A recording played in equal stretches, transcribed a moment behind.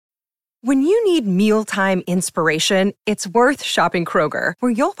When you need mealtime inspiration, it's worth shopping Kroger,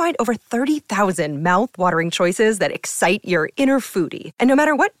 where you'll find over 30,000 mouth-watering choices that excite your inner foodie. And no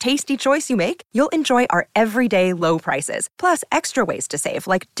matter what tasty choice you make, you'll enjoy our everyday low prices, plus extra ways to save,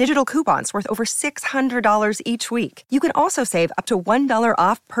 like digital coupons worth over $600 each week. You can also save up to $1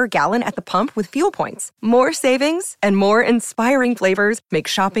 off per gallon at the pump with fuel points. More savings and more inspiring flavors make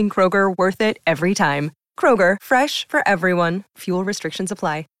shopping Kroger worth it every time. Kroger, fresh for everyone. Fuel restrictions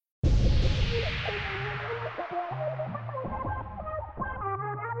apply.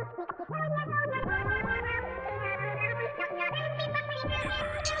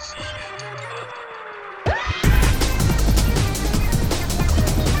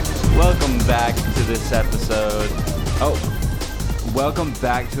 Welcome back to this episode. Welcome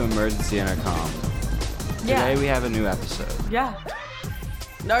back to Emergency Intercom. Today we have a new episode. Yeah.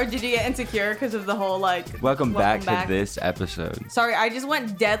 Or did you get insecure because of the whole Welcome back to this episode. Sorry, I just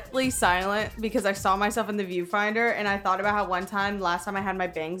went deathly silent because I saw myself in the viewfinder and I thought about how last time I had my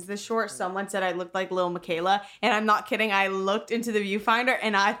bangs this short, someone said I looked like Lil Michaela, and I'm not kidding. I looked into the viewfinder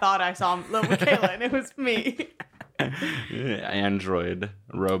and I thought I saw Lil Michaela and it was me. Android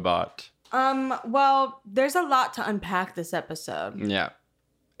robot. Well, there's a lot to unpack this episode. Yeah.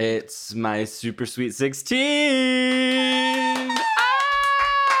 It's my super sweet 16.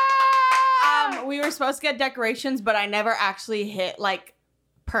 We were supposed to get decorations, but I never actually hit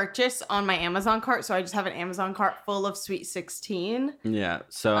purchase on my Amazon cart, so I just have an Amazon cart full of sweet 16. Yeah.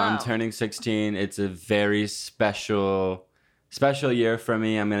 So I'm turning 16. It's a very special year for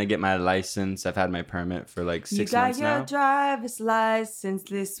me. I'm gonna get my license. I've had my permit for 6 months now. You got your driver's license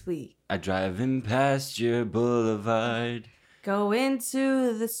this week. I driving past your boulevard. Go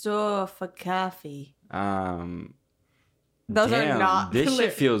into the store for coffee. Those damn, are not. This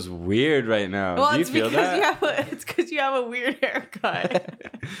shit feels weird right now. Well, do you feel that? It's because you have a weird haircut.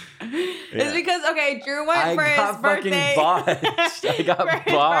 It's because Drew went I for his birthday. I got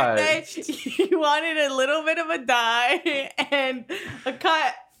botched. He wanted a little bit of a dye and a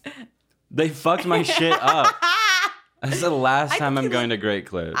cut. They fucked my shit up. This is the last time I'm going to Great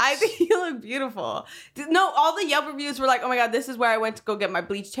Clips. I think you look beautiful. No, all the Yelp reviews were like, oh my God, this is where I went to go get my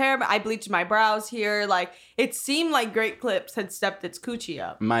bleached hair. I bleached my brows here. It seemed like Great Clips had stepped its coochie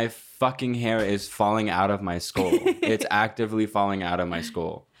up. My fucking hair is falling out of my skull. It's actively falling out of my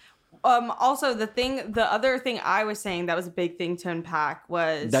skull. Also, the other thing I was saying that was a big thing to unpack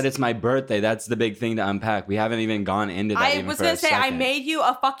was that it's my birthday. That's the big thing to unpack. We haven't even gone into that. I was gonna say I made you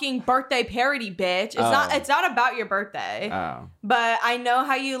a fucking birthday parody, bitch. It's not about your birthday. Oh. But I know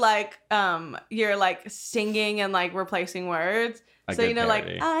how you you're singing and replacing words. So you know,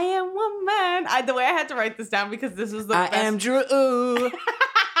 parody. I am woman. The way I had to write this down because this was the best. am Drew.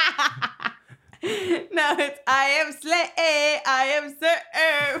 No, it's I am slay, I am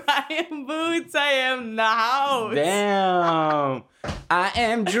serve, I am boots, I am the house. Damn. I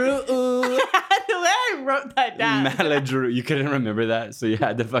am Drew. The way I wrote that down. Maladrew. You couldn't remember that, so you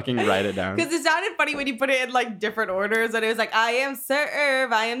had to fucking write it down. Because it sounded funny when you put it in different orders, and it was I am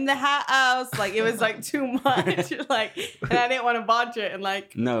serve, I am the house. It was too much. And I didn't want to botch it and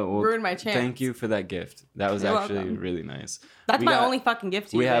ruin my chance. Thank you for that gift. That was actually really nice. That's my only fucking gift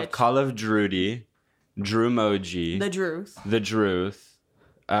to you. We have bitch. Call of Drudy, Drewmoji, The Druth.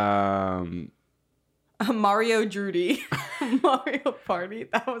 Mario Drudy. Mario Party.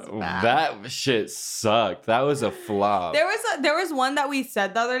 That was bad. That shit sucked. That was a flop. There was one that we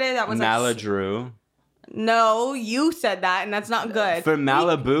said the other day that was Maladrew. No, you said that, and that's not good. For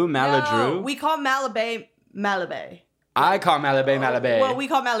Malibu, Maladrew? No, we call Malibay Malibay. I call Malibay Malibay. Well, we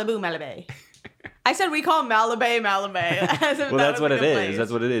call Malibu Malibay. I said we call Malibay Malibay. Well, that's what it is.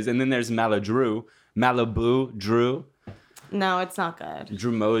 That's what it is. And then there's Maladrew. Malibu, Drew. No, it's not good.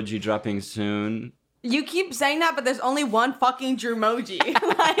 Drewmoji dropping soon. You keep saying that, but there's only one fucking Drewmoji.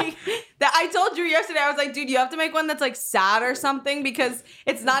 That I told Drew yesterday. I was like, dude, you have to make one that's sad or something because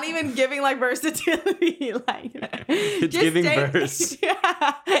it's not even giving versatility. It's giving verse.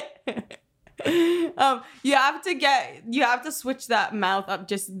 Yeah. You have to switch that mouth up,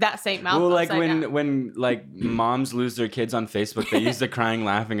 just that same mouth. Well, when moms lose their kids on Facebook, they use the crying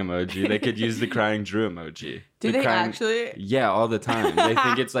laughing emoji. They could use the crying Drew emoji. Do they actually? Yeah, all the time. They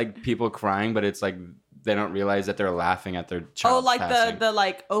think it's people crying, but it's they don't realize that they're laughing at their child. Oh, passing.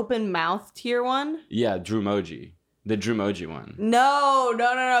 the open mouth tier one. Yeah, Drewmoji. The Drewmoji one. No.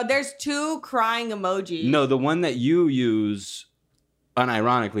 There's two crying emojis. No, the one that you use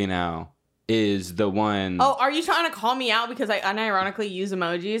unironically now is the one. Oh, are you trying to call me out because I unironically use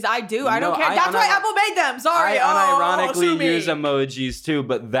emojis? I do. I don't care. That's why Apple made them. Sorry. I unironically use emojis too,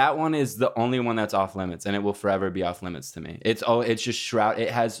 but that one is the only one that's off limits, and it will forever be off limits to me. It's just shroud. It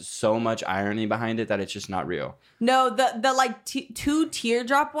has so much irony behind it that it's just not real. No, the like two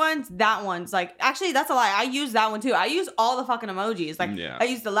teardrop ones. That one's like, actually, that's a lie. I use that one too. I use all the fucking emojis. Like, I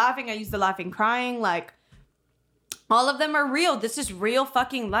use the laughing. I use the laughing, crying. Like. All of them are real. This is real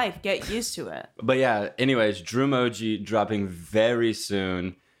fucking life. Get used to it. But yeah, anyways, Drewmoji dropping very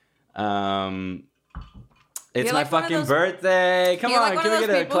soon. It's my fucking birthday. Come on, can we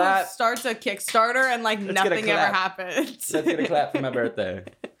get a clap? Starts a Kickstarter and like nothing ever happens. Let's get a clap for my birthday.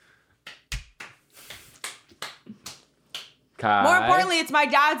 Kai. More importantly, it's my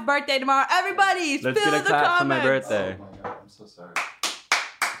dad's birthday tomorrow. Everybody, let's fill get a the clap comments. for my birthday. Oh my god, I'm so sorry.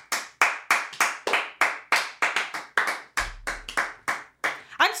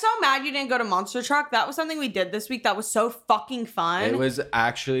 I'm so mad you didn't go to Monster Truck. That was something we did this week that was so fucking fun. It was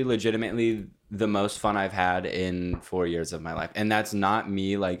actually legitimately the most fun I've had in 4 years of my life. And that's not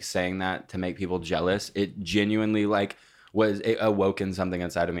me like saying that to make people jealous. It genuinely like it awoken something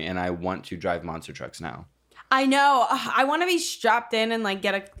inside of me, and I want to drive monster trucks now. I know. I want to be strapped in and like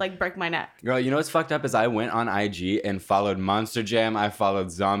break my neck. Girl, you know what's fucked up is I went on IG and followed Monster Jam. I followed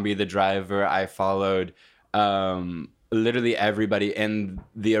Zombie the Driver. I followed literally everybody. And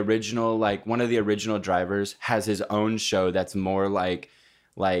the original, like one of the original drivers has his own show that's more like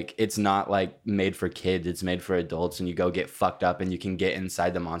it's not like made for kids. It's made for adults, and you go get fucked up and you can get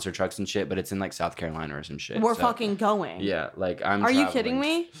inside the monster trucks and shit. But it's in like South Carolina or some shit. We're fucking going. Yeah, like I'm. Are you kidding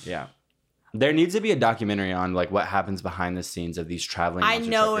me? Yeah. There needs to be a documentary on like what happens behind the scenes of these traveling monster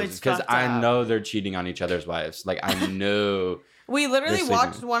know truck it's because fucked I up. know they're cheating on each other's wives. Like I know. We literally They're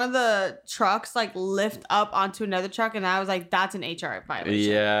watched sleeping. one of the trucks like lift up onto another truck, and I was like, that's an HR violation.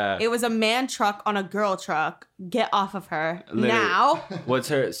 Yeah. It was a man truck on a girl truck. Get off of her. Literally. Now. What's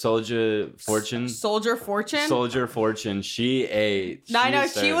her Soldier Fortune? Soldier Fortune? Soldier Fortune. She ate. No, I know.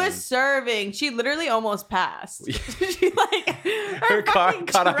 She was serving. She literally almost passed. She like Her car fucking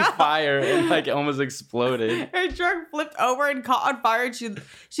caught on truck- fire and like almost exploded. Her truck flipped over and caught on fire. And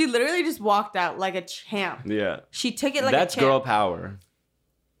she literally just walked out like a champ. Yeah. She took it like That's a champ. girl power.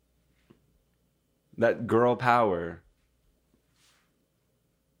 That girl power.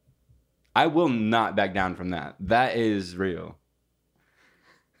 I will not back down from that. That is real.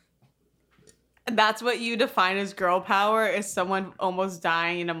 That's what you define as girl power, is someone almost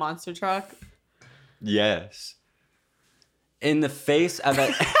dying in a monster truck. Yes. In the face of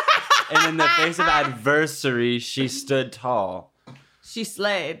and in the face of adversity, she stood tall. She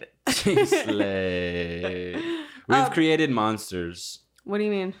slayed. She slayed. We've created monsters. What do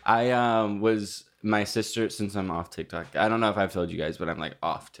you mean? I was my sister, since I'm off TikTok. I don't know if I've told you guys, but I'm like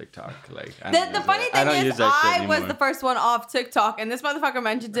off TikTok. Like The funny thing is, I was the first one off TikTok, and this motherfucker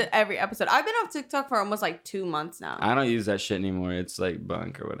mentions it every episode. I've been off TikTok for almost like 2 months now. I don't use that shit anymore. It's like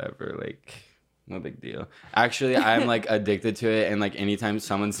bunk or whatever. Like, no big deal. Actually, I'm like addicted to it, and like anytime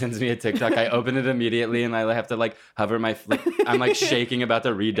someone sends me a TikTok, I open it immediately, and I have to like hover my like I'm like shaking about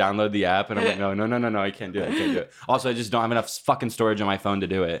to re-download the app, and I'm like, no, I can't do it. Also, I just don't have enough fucking storage on my phone to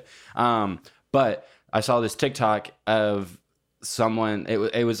do it. But I saw this TikTok of someone.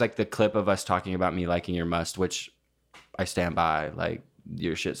 It was like the clip of us talking about me liking your must, which I stand by. Like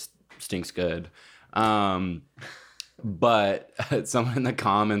your shit stinks good. But someone in the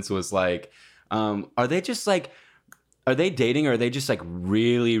comments was like, are they dating, or are they just like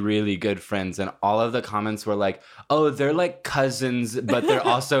really, really good friends? And all of the comments were like, oh, they're like cousins, but they're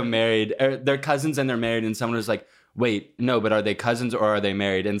also married. Or they're cousins and they're married. And someone was like, wait, no, but are they cousins or are they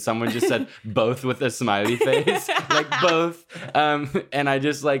married? And someone just said both with a smiley face, like both. And I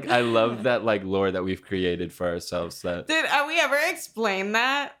just like, I love that like lore that we've created for ourselves. That Did we ever explain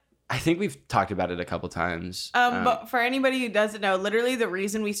that? I think we've talked about it a couple times. But for anybody who doesn't know, literally the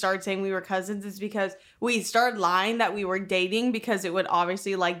reason we started saying we were cousins is because we started lying that we were dating, because it would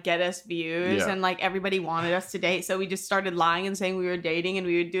obviously like get us views, and like everybody wanted us to date. So we just started lying and saying we were dating, and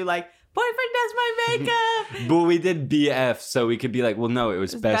we would do like, boyfriend does my makeup. But we did BF, so we could be like, well, no, it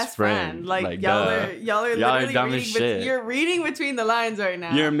was best friend. Like y'all are literally dumb as reading, shit. you're reading between the lines right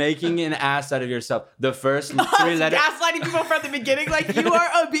now. You're making an ass out of yourself. The first 3 letters. Gaslighting people from the beginning, like you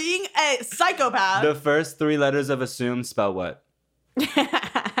are being a psychopath. The first 3 letters of assume spell what?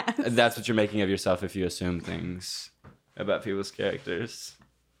 That's what you're making of yourself if you assume things about people's characters.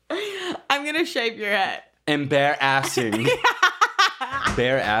 I'm gonna shave your head. Embarrassing.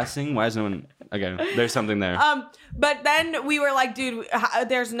 Bare assing? Why is no one? Okay, there's something there. But then we were like, dude,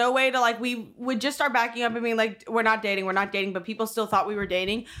 there's no way to like, we would just start backing up and being like, we're not dating, but people still thought we were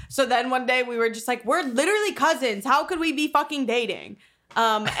dating. So then one day we were just like, we're literally cousins. How could we be fucking dating?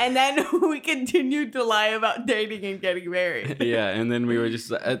 And then we continued to lie about dating and getting married. Yeah, and then we were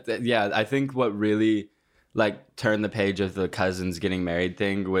just, I think what really like turned the page of the cousins getting married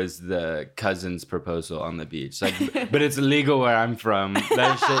thing was the cousins proposal on the beach. Like, but it's illegal where I'm from.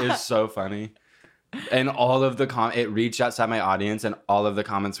 That shit is so funny. And all of the it reached outside my audience, and all of the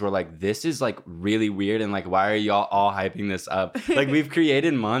comments were like, this is like really weird, and like, why are y'all all hyping this up? Like, we've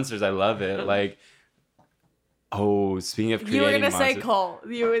created monsters. I love it. Like, oh, speaking of creating monsters. You were gonna say cult.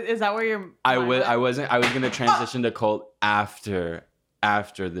 Is that where you're? I was gonna transition to cult after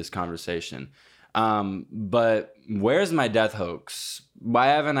this conversation. But where's my death hoax? Why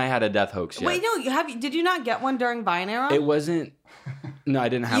haven't I had a death hoax yet? Wait, no, did you not get one during Vine era? It wasn't. No, I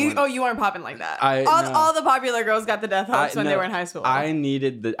didn't have one. Oh, you weren't popping like that. No. All the popular girls got the death hoax when they were in high school. I need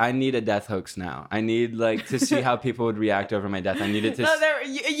a death hoax now. I need like to see how people would react over my death. I needed to.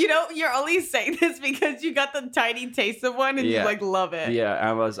 You're only saying this because you got the tiny taste of one and you like love it. Yeah,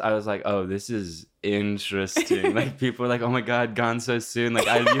 I was like, oh, this is interesting. Like people were like, oh my god, gone so soon. Like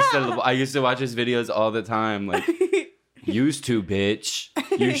I used to watch his videos all the time. Like, used to, bitch.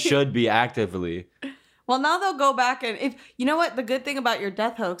 You should be actively. Well, now they'll go back and if you know what the good thing about your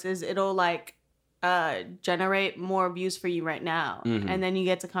death hoax is, it'll like generate more views for you right now, and then you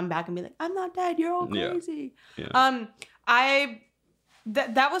get to come back and be like, I'm not dead. You're all crazy. Yeah.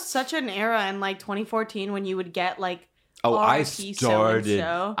 That was such an era in like 2014 when you would get like. Oh, I started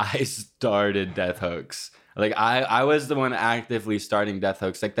death hoax. Like I was the one actively starting death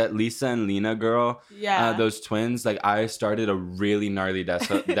hoax. Like that Lisa and Lena girl, those twins. Like I started a really gnarly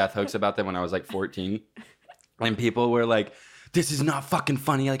death hoax about them when I was like 14, and people were like, "This is not fucking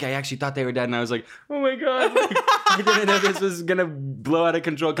funny." Like I actually thought they were dead, and I was like, "Oh my god!" Like, I didn't know this was gonna blow out of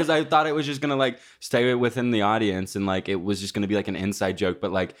control because I thought it was just gonna like stay within the audience and like it was just gonna be like an inside joke,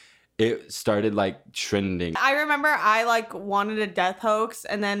 but like. It started like trending. I remember I like wanted a death hoax,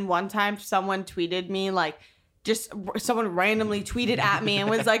 and then one time someone tweeted me like, just someone randomly tweeted at me and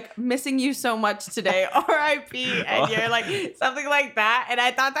was like, "Missing you so much today, R.I.P." And you're like something like that, and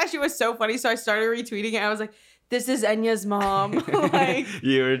I thought that she was so funny, so I started retweeting it. I was like, "This is Enya's mom." Like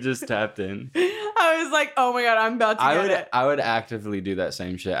you were just tapped in. I was like, "Oh my god, I'm about to get it." I would actively do that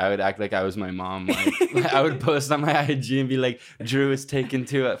same shit. I would act like I was my mom. Like I would post on my IG and be like, "Drew is taken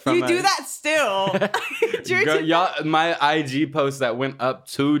to it from." You do that still. Girl, y'all, my IG post that went up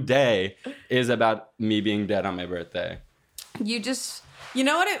today is about me being dead on my birthday. You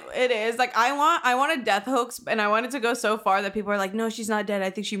know what it is? Like I want a death hoax, and I want it to go so far that people are like, no, she's not dead. I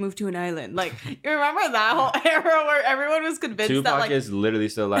think she moved to an island. Like, you remember that whole era where everyone was convinced Tupac that like is literally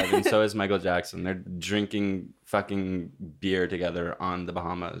still alive, and so is Michael Jackson. They're drinking fucking beer together on the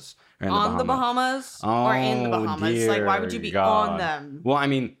Bahamas. On the Bahamas? Or in the Bahamas? Like, why would you be on them? Well, I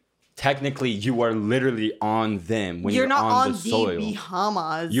mean, technically, you are literally on them when you're not on the soil.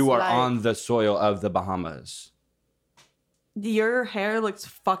 Bahamas. You are on the soil of the Bahamas. Your hair looks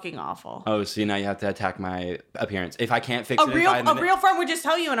fucking awful. Oh, see, now you have to attack my appearance. If I can't fix it in 5 minutes... A real friend would just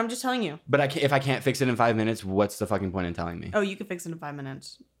tell you, and I'm just telling you. But if I can't fix it in 5 minutes, what's the fucking point in telling me? Oh, you can fix it in 5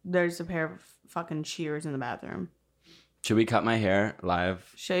 minutes. There's a pair of fucking shears in the bathroom. Should we cut my hair live?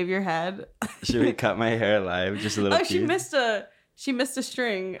 Shave your head? Should we cut my hair live? Just a little piece? She missed a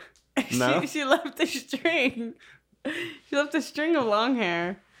string. No? She left a string. She left a string of long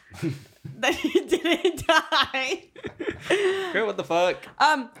hair. That he didn't die. Girl, what the fuck?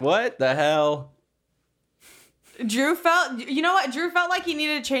 What the hell? Drew felt like he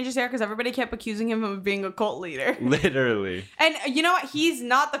needed to change his hair because everybody kept accusing him of being a cult leader. Literally. And you know what? He's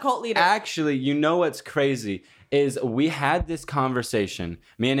not the cult leader. Actually, you know what's crazy is we had this conversation.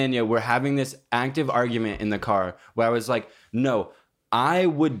 Me and Enya were having this active argument in the car where I was like, no, I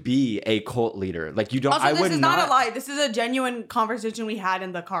would be a cult leader. Like, you don't. Also, I would this is not a lie. This is a genuine conversation we had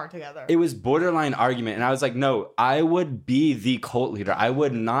in the car together. It was borderline argument, and I was like, no, I would be the cult leader. I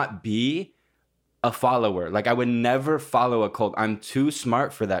would not be a follower. Like, I would never follow a cult. I'm too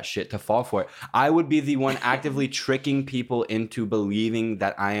smart for that shit to fall for it. I would be the one actively tricking people into believing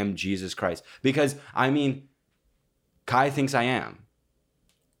that I am Jesus Christ. Because, I mean, Kai thinks I am.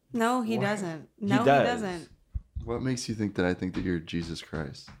 No, he doesn't. No, he doesn't. What makes you think that I think that you're Jesus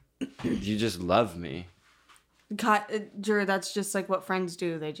Christ? You just love me. Drew, that's just like what friends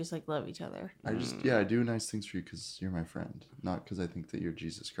do. They just like love each other. I do nice things for you because you're my friend, not because I think that you're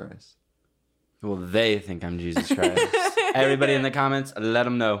Jesus Christ. Well, they think I'm Jesus Christ. Everybody in the comments, let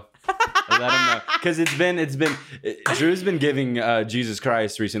them know. Let Let him know. Because Drew's been giving Jesus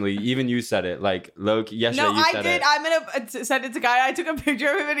Christ recently. Even you said it. Like, Loki, yesterday No, you I said did. it. I'm gonna send it to Guy. I took a picture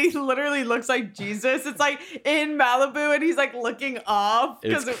of him and he literally looks like Jesus. It's like in Malibu and he's like looking off.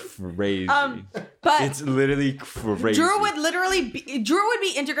 It's crazy. But it's literally crazy. Drew would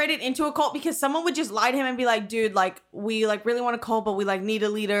be integrated into a cult because someone would just lie to him and be like, dude, like we like really want a cult, but we like need a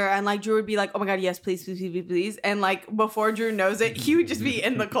leader. And like Drew would be like, oh my God, yes, please, please, please, please. And like before Drew knows it, he would just be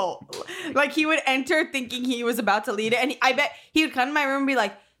in the cult. Like he would enter thinking he was about to lead it. And I bet he would come to my room and be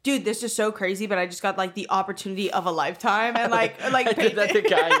like, dude, this is so crazy, but I just got like the opportunity of a lifetime. And like I did that to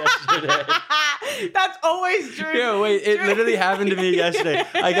Kai yesterday. That's always Drew. Yeah, wait, it literally happened to me yesterday.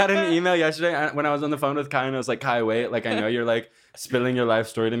 I got an email yesterday when I was on the phone with Kai, and I was like, Kai, wait, like I know you're like spilling your life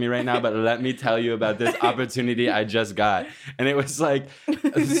story to me right now, but let me tell you about this opportunity I just got. And it was like,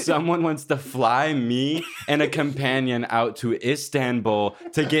 someone wants to fly me and a companion out to Istanbul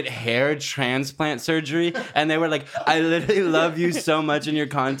to get hair transplant surgery. And they were like, I literally love you so much in your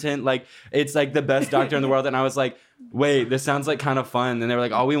content. Like, it's like the best doctor in the world. And I was like, wait, this sounds like kind of fun. And they were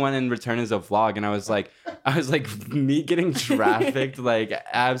like, all we want in return is a vlog. And I was like, me getting trafficked? Like,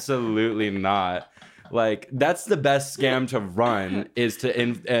 absolutely not. Like, that's the best scam to run, is to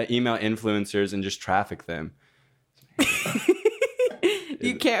email influencers and just traffic them.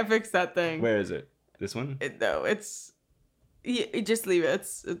 You can't fix that thing. Where is it? This one? You just leave it.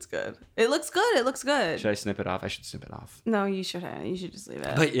 It's good. It looks good. It looks good. Should I snip it off? I should snip it off. No, you shouldn't. You should just leave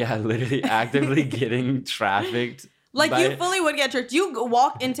it. But yeah, literally actively getting trafficked. Like, you fully would get tricked. You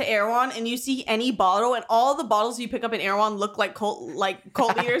walk into Erewhon and you see any bottle, and all the bottles you pick up in Erewhon look like cult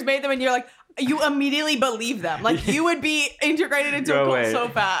leaders made them, and you're like, you immediately believe them. Like, you would be integrated into a cult so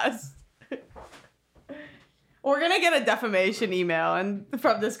fast. We're gonna get a defamation email and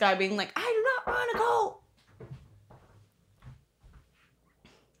from this guy being like, I do not run a cult.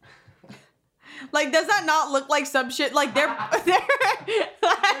 Like, does that not look like some shit? Like, they're the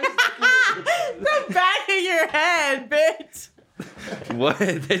back of your head, bitch. What?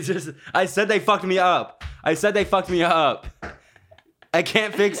 I said they fucked me up. I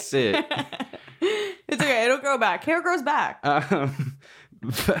can't fix it. It's okay. It'll grow back. Hair grows back.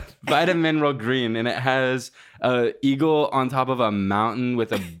 Vitamineral green, and it has an eagle on top of a mountain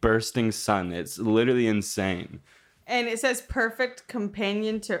with a bursting sun. It's literally insane. And it says perfect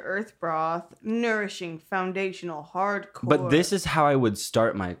companion to earth broth, nourishing, foundational, hardcore. But this is how I would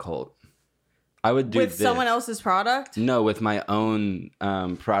start my cult. I would do with this. someone else's product? No, with my own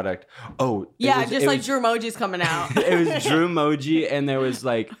product. Oh, yeah, just like Drew Emoji's coming out. It was Drew Emoji, and there was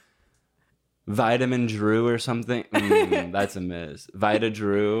like Vitamin Drew or something. That's a miss. Vita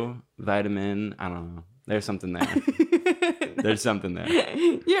Drew, Vitamin. I don't know. There's something there. There's something there.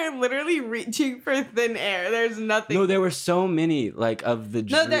 You're literally reaching for thin air. There's nothing. No, there were so many like of the.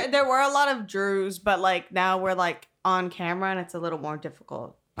 No, there were a lot of Drews, but like now we're like on camera and it's a little more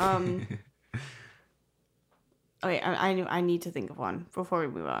difficult. Wait, I need to think of one before we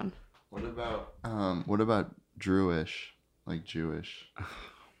move on. What about Drewish, like Jewish?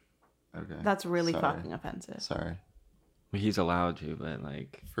 Okay. That's really fucking offensive. Sorry. He's allowed to, but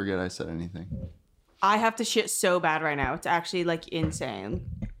like. Forget I said anything. I have to shit so bad right now. It's actually like insane.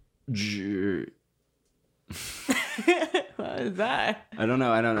 What is that? I don't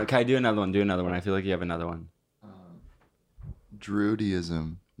know. Kai, do another one. I feel like you have another one.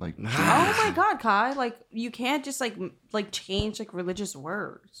 Druidism. Like. Oh my God, Kai! Like, you can't just like change like religious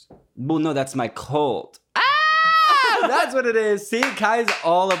words. Well, no, that's my cult. That's what it is. See, Kai's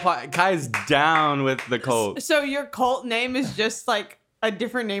all apart. Kai's down with the cult. So your cult name is just like a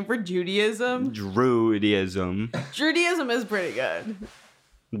different name for Judaism? Druidism. Judaism is pretty good.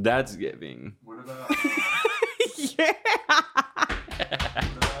 That's giving. What about? Yeah.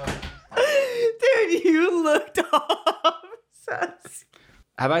 Dude, you looked off.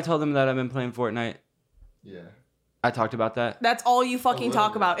 Have I told them that I've been playing Fortnite? Yeah. I talked about that? That's all you fucking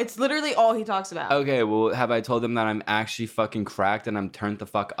talk about. It's literally all he talks about. Okay, well, have I told them that I'm actually fucking cracked and I'm turned the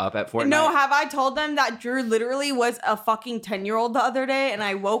fuck up at Fortnite? No, have I told them that Drew literally was a fucking 10-year-old the other day and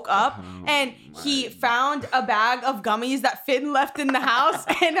I woke up and he found a bag of gummies that Finn left in the house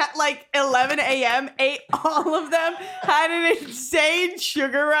and at like 11 a.m. ate all of them, had an insane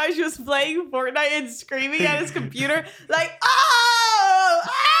sugar rush, was playing Fortnite and screaming at his computer like, oh!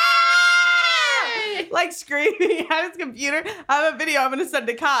 Like screaming at his computer. I have a video I'm gonna send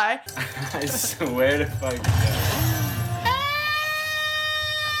to Kai. I swear to fucking God.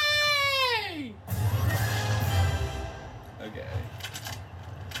 Hey! Okay.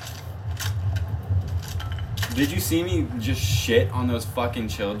 Did you see me just shit on those fucking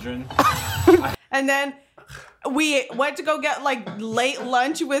children? And then we went to go get like late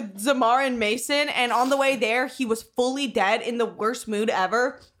lunch with Zamar and Mason, and on the way there, he was fully dead in the worst mood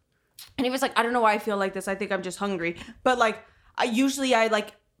ever. And he was like, I don't know why I feel like this. I think I'm just hungry. But like, I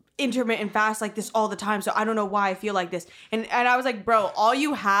like intermittent fast like this all the time. So I don't know why I feel like this. And I was like, bro, all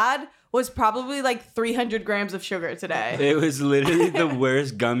you had was probably like 300 grams of sugar today. It was literally the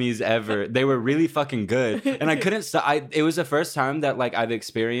worst gummies ever. They were really fucking good. And I couldn't stop. It was the first time that like I've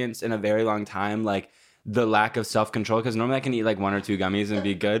experienced in a very long time, like the lack of self-control, because normally I can eat like 1 or 2 gummies and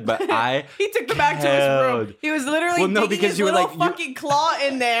be good, but he took them back to his room. He was literally digging his little fucking claw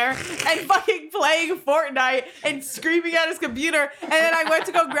in there and fucking playing Fortnite and screaming at his computer. And then I went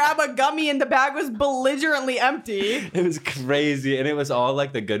to go grab a gummy and the bag was belligerently empty. It was crazy, and it was all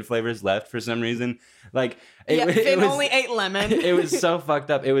like the good flavors left for some reason. Like it was, only ate lemon. It was so fucked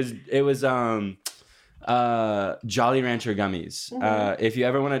up. It was Jolly Rancher gummies. Mm-hmm. If you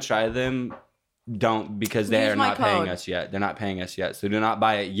ever want to try them, don't, because they are not paying us yet. They're not paying us yet. So do not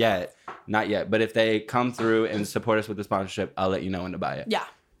buy it yet. Not yet. But if they come through and support us with the sponsorship, I'll let you know when to buy it. Yeah.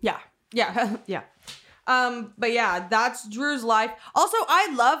 But yeah, that's Drew's life. Also,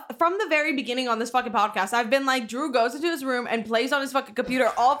 I love, from the very beginning on this fucking podcast, I've been like, Drew goes into his room and plays on his fucking computer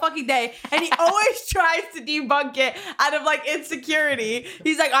all fucking day, and he always tries to debunk it out of like insecurity.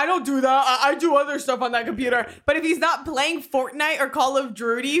 He's like, I don't do that. I do other stuff on that computer. But if he's not playing Fortnite or Call of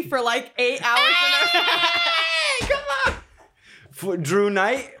Duty for like 8 hours come on. For Drew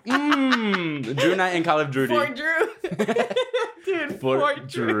Knight? Drew Knight and Call of Duty. For Drew. Dude, for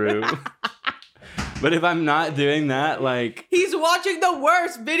Drew. But if I'm not doing that, like... He's watching the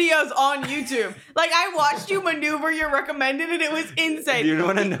worst videos on YouTube. Like, I watched you maneuver your recommended, and it was insane. Do you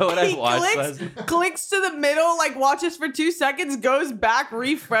want to know what I watched clicks to the middle, like, watches for 2 seconds, goes back,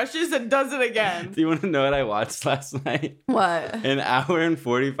 refreshes, and does it again. Do you want to know what I watched last night? What? An hour and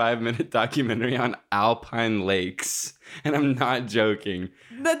 45-minute documentary on alpine lakes. And I'm not joking.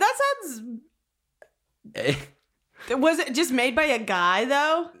 That sounds... Was it just made by a guy,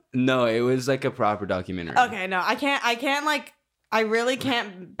 though? No, it was like a proper documentary. Okay, no, I really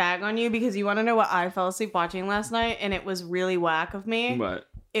can't bag on you, because you want to know what I fell asleep watching last night, and it was really whack of me. What?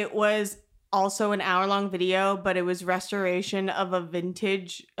 It was also an hour-long video, but it was restoration of a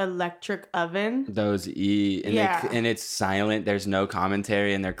vintage electric oven. And it's silent. There's no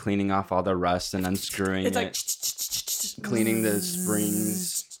commentary, and they're cleaning off all the rust and unscrewing it. It's like cleaning the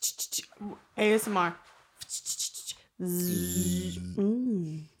springs. ASMR.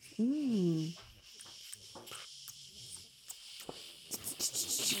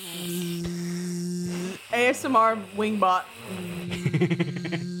 ASMR Wingbot.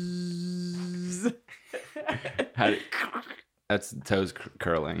 That's toes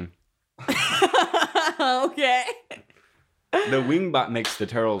curling. Okay. The Wingbot makes the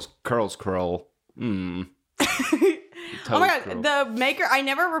curls curl. Oh my god, the maker, I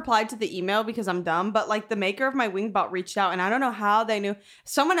never replied to the email because I'm dumb, but like the maker of my Wingbot reached out, and I don't know how they knew.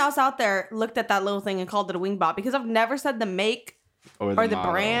 Someone else out there looked at that little thing and called it a Wingbot, because I've never said the make or the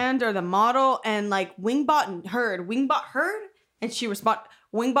brand or the model, and like Wingbot heard, and she responded.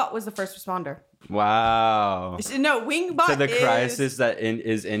 Wingbot was the first responder. Wow. No, Wingbot to the crisis that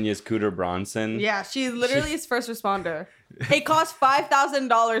is Inya's Cooter Bronson. Yeah, she literally is first responder. It cost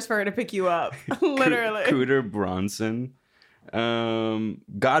 $5,000 for her to pick you up. Literally. Cooter Bronson.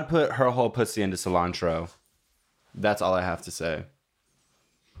 God put her whole pussy into cilantro. That's all I have to say.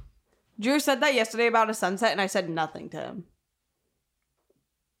 Drew said that yesterday about a sunset, and I said nothing to him.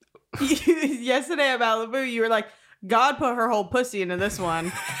 Yesterday about Malibu, you were like, God put her whole pussy into this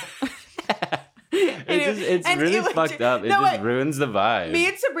one. It's really fucked up. It just ruins the vibe. Me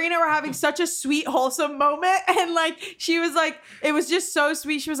and Sabrina were having such a sweet, wholesome moment. And like, she was like, it was just so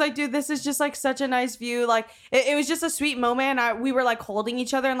sweet. She was like, dude, this is just like such a nice view. Like, it was just a sweet moment. We were like holding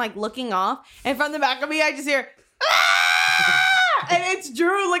each other and like looking off. And from the back of me, I just hear, ah! And it's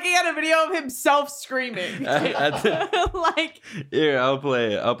Drew looking at a video of himself screaming. Like, here, I'll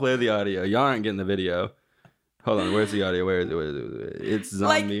play it. I'll play the audio. Y'all aren't getting the video. Hold on, where's the audio? Where is it? It's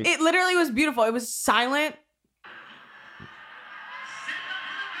zombie. Like, it literally was beautiful. It was silent.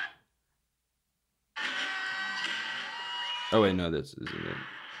 Oh wait, no, this isn't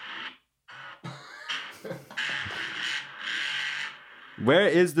it. Where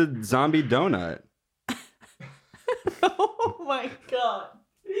is the zombie donut? Oh my god.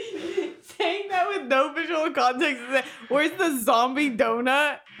 Saying that with no visual context. Where's the zombie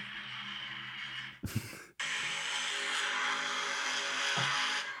donut?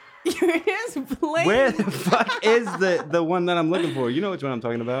 You're just playing. Where the fuck is the one that I'm looking for? You know which one I'm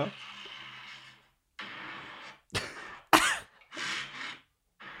talking about.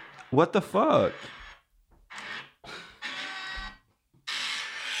 What the fuck?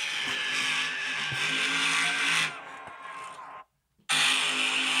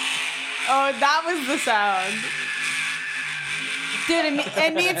 Oh, that was the sound. Dude,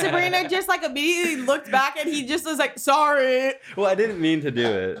 and me and Sabrina just like immediately looked back and he just was like, sorry. Well, I didn't mean to do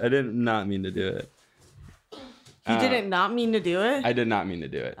it. I did not mean to do it. You didn't not mean to do it? I did not mean to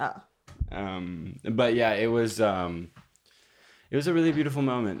do it. Oh. But yeah, it was a really beautiful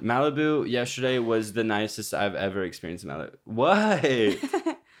moment. Malibu yesterday was the nicest I've ever experienced in Malibu. What?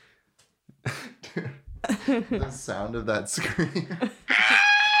 The sound of that scream.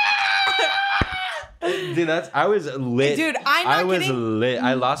 Dude, I was lit. Dude, I was lit.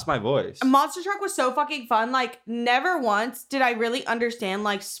 I lost my voice. Monster Truck was so fucking fun. Like, never once did I really understand,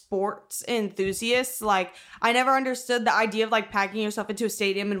 like, sports enthusiasts. Like, I never understood the idea of, like, packing yourself into a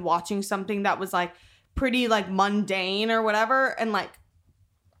stadium and watching something that was, like, pretty, like, mundane or whatever. And, like,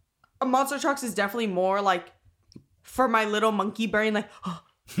 Monster Trucks is definitely more, like, for my little monkey brain, like, oh,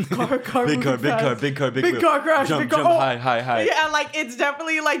 big car crash, big car crash, jump, big car, jump, oh. high. Yeah, like, it's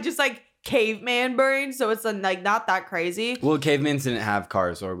definitely, like, just, like, caveman brain, so it's like not that crazy. Well, cavemans didn't have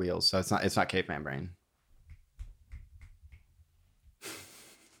cars or wheels, so it's not caveman brain.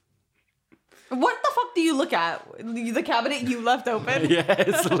 What the fuck do you look at? The cabinet you left open? Yeah,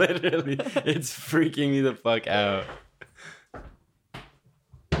 it's freaking me the fuck out.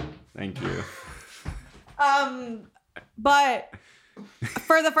 Thank you. But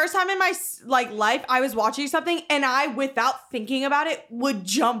for the first time in my life, I was watching something and I, without thinking about it, would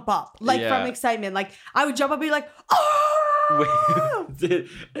jump up from excitement. Like I would jump up and be like, oh! Dude,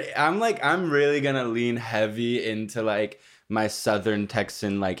 I'm really gonna lean heavy into like my Southern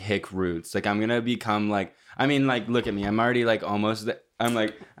Texan like hick roots. Like I'm gonna become like, I mean, like look at me. I'm already like almost there. I'm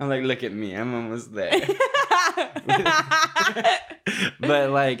like look at me. I'm almost there.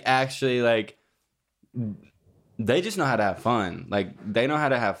 But like actually like. They just know how to have fun. Like, they know how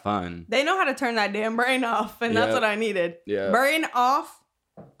to have fun. They know how to turn that damn brain off, and that's what I needed. Yeah. Brain off,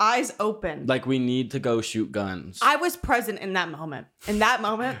 eyes open. Like, we need to go shoot guns. I was present in that moment. In that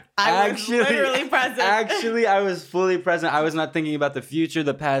moment, I was literally present. Actually, I was fully present. I was not thinking about the future,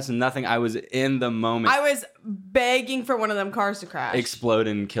 the past, and nothing. I was in the moment. I was begging for one of them cars to crash. Explode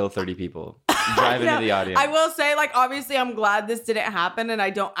and kill 30 people. Drive into the audience. I will say, like, obviously, I'm glad this didn't happen, and I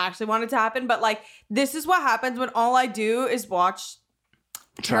don't actually want it to happen, but, like, this is what happens when all I do is watch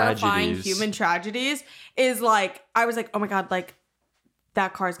terrifying human tragedies, is, like, I was like, oh my God, like,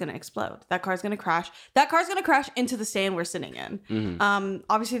 that car's gonna explode. That car's gonna crash. That car's gonna crash into the stand we're sitting in. Mm-hmm.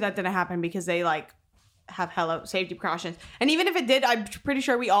 Obviously, that didn't happen because they, like, have hella safety precautions. And even if it did, I'm pretty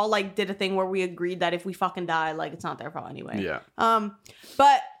sure we all, like, did a thing where we agreed that if we fucking die, like, it's not their fault anyway. Yeah.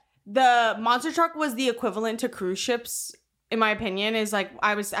 But the monster truck was the equivalent to cruise ships, in my opinion. Is like,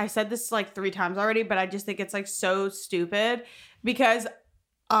 I said this like 3 times already, but I just think it's like so stupid because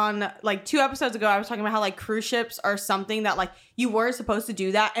on like 2 episodes ago, I was talking about how like cruise ships are something that like you weren't supposed to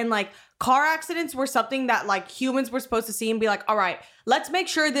do that. And like car accidents were something that like humans were supposed to see and be like, all right, let's make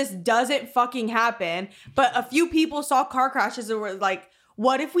sure this doesn't fucking happen. But a few people saw car crashes and were like,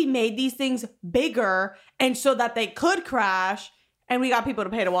 what if we made these things bigger and so that they could crash? And we got people to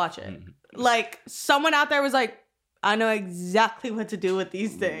pay to watch it. Like, someone out there was like, I know exactly what to do with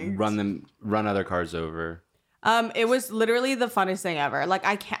these things. Run other cars over. It was literally the funniest thing ever. Like,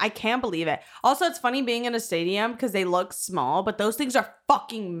 I can't believe it. Also, it's funny being in a stadium because they look small, but those things are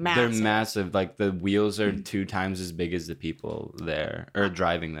fucking massive. They're massive. Like, the wheels are 2 times as big as the people there or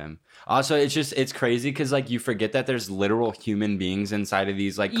driving them. Also, it's crazy because, like, you forget that there's literal human beings inside of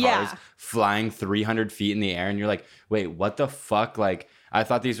these, like, cars flying 300 feet in the air. And you're like, wait, what the fuck? Like, I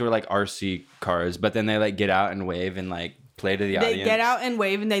thought these were, like, RC cars. But then they, like, get out and wave and, like, play to the audience. They get out and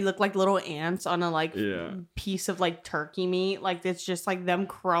wave and they look like little ants on a, like, piece of, like, turkey meat. Like, it's just, like, them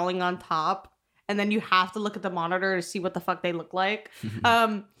crawling on top. And then you have to look at the monitor to see what the fuck they look like.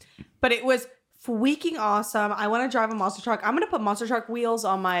 But it was freaking awesome. I want to drive a monster truck. I'm going to put monster truck wheels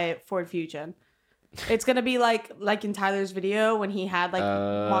on my Ford Fusion. It's going to be like in Tyler's video when he had like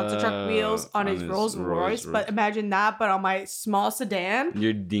monster truck wheels on his Rolls Royce. But imagine that, but on my small sedan.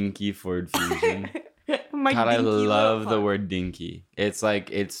 Your dinky Ford Fusion. God, I love the word dinky. It's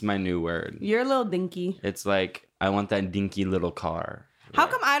like, it's my new word. You're a little dinky. It's like, I want that dinky little car. How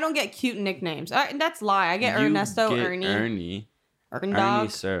come I don't get cute nicknames? That's lie. I get Ernesto, Ernie,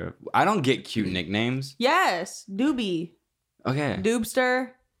 Erndog. sir. I don't get cute nicknames. Yes, Doobie. Okay.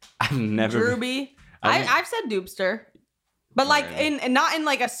 Doobster. I've never. Drooby. I've said Doobster, but like in not in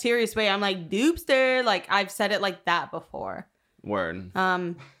like a serious way. I'm like Doobster. Like I've said it like that before. Word.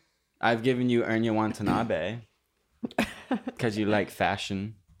 I've given you Ernya Watanabe because you like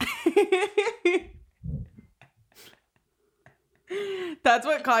fashion. That's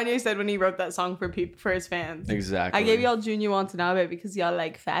what Kanye said when he wrote that song for his fans. Exactly. I gave y'all Junior Watanabe because y'all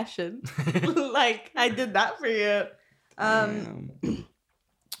like fashion. Like, I did that for you.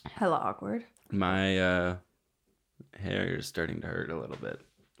 Hella awkward. My hair is starting to hurt a little bit.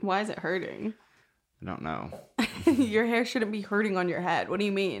 Why is it hurting? I don't know. Your hair shouldn't be hurting on your head. What do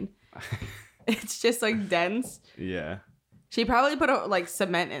you mean? It's just like dense. Yeah. She probably put like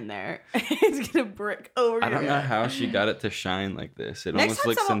cement in there. It's gonna brick over. I don't your know head. how she got it to shine like this. It Next almost time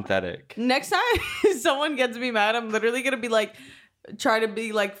looks someone- synthetic. Next time someone gets me mad, I'm literally gonna be like, try to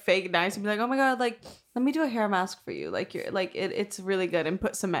be like fake nice and be like, oh my god, like let me do a hair mask for you. Like you're like it's really good, and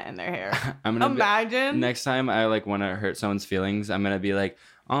put cement in their hair. I'm gonna Imagine. next time I like want to hurt someone's feelings, I'm gonna be like,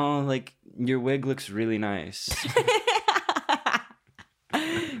 oh, like your wig looks really nice.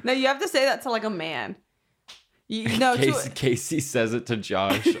 No, you have to say that to like a man. No, Casey says it to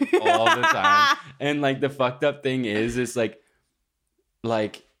Josh all the time, and like the fucked up thing is, it's like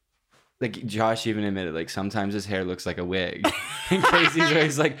Josh even admitted like sometimes his hair looks like a wig, and Casey's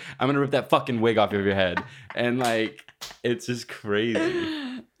always like, I'm gonna rip that fucking wig off of your head, and like it's just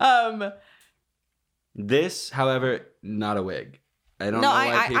crazy. This, however, not a wig. I don't know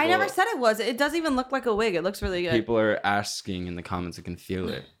why I never said it was. It doesn't even look like a wig. It looks really good. people are asking in the comments. I can feel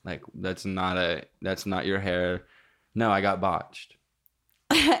it. Like that's not your hair. No, I got botched.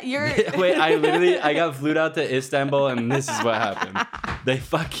 You're Wait, I got flew out to Istanbul, and this is what happened. They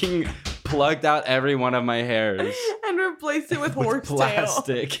fucking plucked out every one of my hairs and replaced it with horsetail.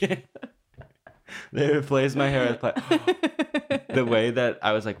 plastic. They replaced my hair with plastic. The way that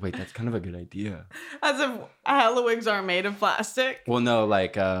I was like, wait, that's kind of a good idea. As if hella wigs aren't made of plastic. Well, no,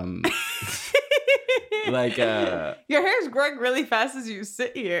 like like Your hair's growing really fast as you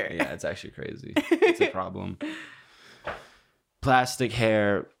sit here. yeah, it's actually crazy. It's a problem. Plastic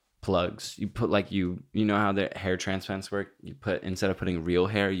hair plugs. You put like you know how the hair transplants work? You put, instead of putting real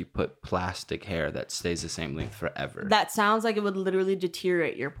hair, you put plastic hair that stays the same length forever. That sounds like it would literally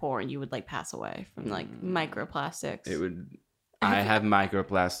deteriorate your pore and you would like pass away from like microplastics. It would. I have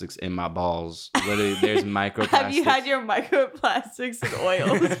microplastics in my balls. Literally, there's microplastics. Have you had your microplastics and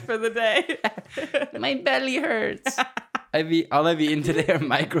oils for the day? My belly hurts. All I've eaten today are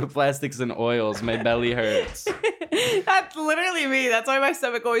microplastics and oils. My belly hurts. That's literally me. That's why my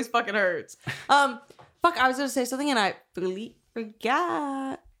stomach always fucking hurts. Fuck, I was gonna say something and I fully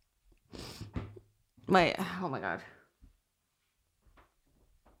forgot. Oh my god.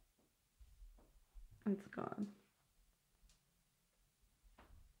 It's gone.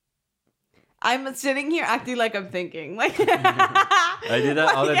 I'm sitting here acting like I'm thinking. Like I do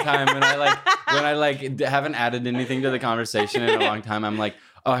that all the time when I haven't added anything to the conversation in a long time. I'm like,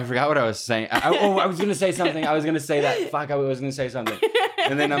 oh, I forgot what I was saying. I was gonna say something. I was gonna say that. Fuck, I was gonna say something.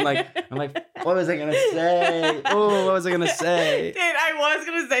 And then I'm like, what was I gonna say? Oh, what was I gonna say? Dude, I was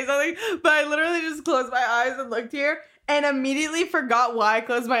gonna say something, but I literally just closed my eyes and looked here and immediately forgot why I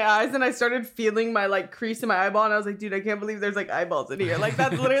closed my eyes, and I started feeling my like crease in my eyeball, and I was like, dude, I can't believe there's like eyeballs in here. Like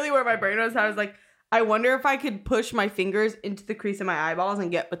that's literally where my brain was. I was like, I wonder if I could push my fingers into the crease of my eyeballs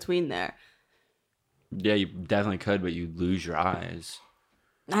and get between there. Yeah, you definitely could, but you lose your eyes.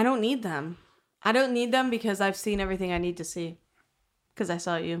 I don't need them. I don't need them because I've seen everything I need to see. Because I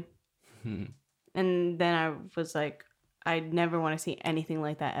saw you. And then I was like, I never want to see anything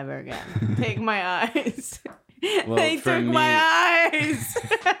like that ever again. Take my eyes. Well, they for took me- my eyes.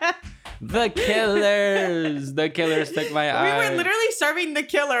 The killers took my eyes. We were literally serving the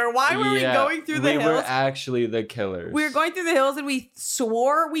killer. Why were we going through the hills? We were actually the killers. We were going through the hills and we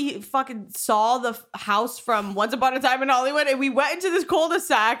swore we fucking saw the house from Once Upon a Time in Hollywood, and we went into this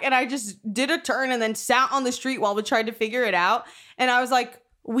cul-de-sac and I just did a turn and then sat on the street while we tried to figure it out. And I was like,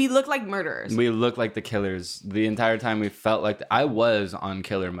 we look like murderers. We looked like the killers. The entire time we felt like I was on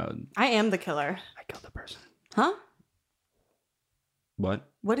killer mode. I am the killer. I killed a person. Huh? What?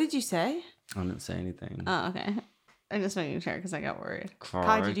 What did you say? I didn't say anything. Oh, okay. I'm just making sure because I got worried. Car-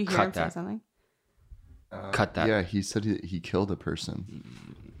 Kai, did you hear cut him say that. something? Cut that. Yeah, he said he killed a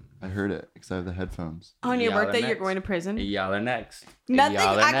person. I heard it because I have the headphones. On your Y'all are birthday, you're next. going to prison? Y'all are next. Nothing.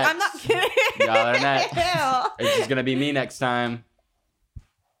 Y'all are I'm not next. kidding. Y'all are next. It's just gonna be me next time.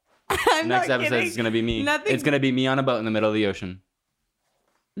 I'm Next not episode kidding. is gonna be me. Nothing- It's gonna be me on a boat in the middle of the ocean.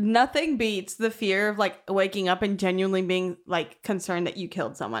 Nothing beats the fear of like waking up and genuinely being like concerned that you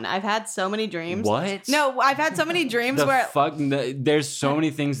killed someone. I've had so many dreams. What? No, I've had so many dreams The where fuck? There's so many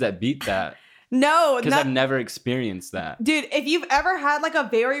things that beat that no, because not, I've never experienced that. dude, if you've ever had like a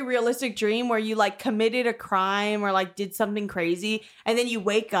very realistic dream where you like committed a crime or like did something crazy and then you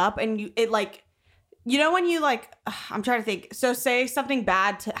wake up and it like you know when you like, I'm trying to think. So say something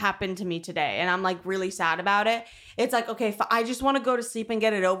bad happened to me today and I'm like really sad about it. It's like, okay, I just want to go to sleep and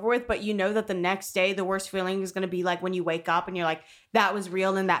get it over with. But you know that the next day, the worst feeling is going to be like when you wake up and you're like, that was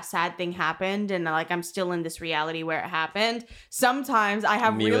real and that sad thing happened. And like, I'm still in this reality where it happened. Sometimes I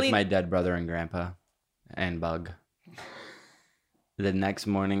have Me with my dead brother and grandpa and Bug. The next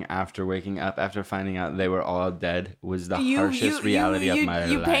morning after waking up, after finding out they were all dead, was the harshest reality of my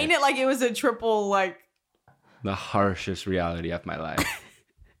life. You paint it like it was a triple, like... The harshest reality of my life.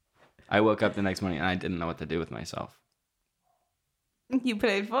 I woke up the next morning and I didn't know what to do with myself. You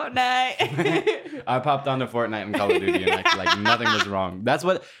played Fortnite. I popped onto Fortnite and Call of Duty and acted like nothing was wrong. That's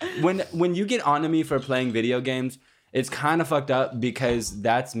what... When you get onto me for playing video games... It's kind of fucked up because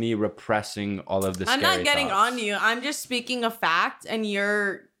that's me repressing all of the scary I'm not getting thoughts. on you. I'm just speaking a fact and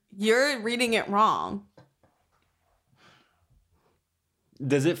you're reading it wrong.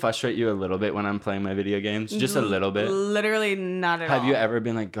 Does it frustrate you a little bit when I'm playing my video games? Just a little bit? Literally not at all. Have you ever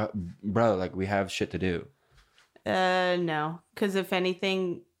been like, bro, like we have shit to do? No. Because if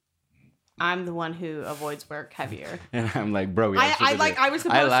anything... I'm the one who avoids work heavier. And I'm like, bro, we have shit to do. I was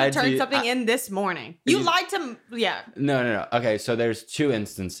supposed to turn something in this morning. You lied to yeah. No. Okay, so there's two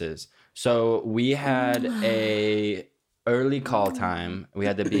instances. So we had a early call time. We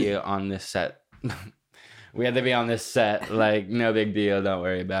had to be on this set. Like, no big deal. Don't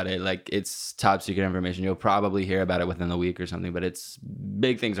worry about it. Like, it's top secret information. You'll probably hear about it within a week or something, but it's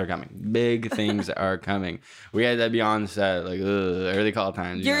big things are coming. Big things are coming. We had to be on set, like, early call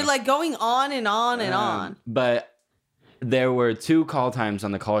times. You're like going on and on and on. But there were two call times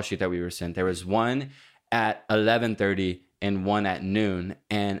on the call sheet that we were sent. There was one at 11:30 and one at noon.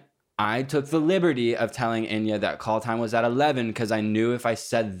 And I took the liberty of telling Inya that call time was at 11 because I knew if I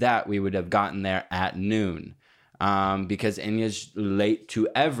said that, we would have gotten there at noon because Inya's late to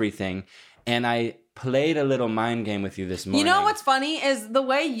everything. And I played a little mind game with you this morning. You know what's funny is the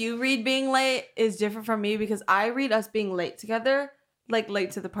way you read being late is different from me because I read us being late together, like late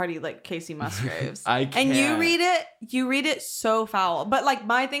to the party, like Casey Musgraves. I can't. And you read it so foul. But like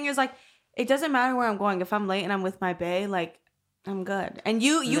my thing is like, it doesn't matter where I'm going. If I'm late and I'm with my bae, like, I'm good. And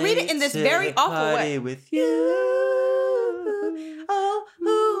you read it in this very awful way. With you. Oh,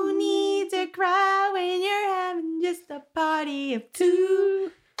 who needs to cry when you're having just a party of two?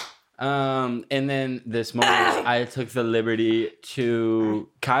 And then this morning I took the liberty to...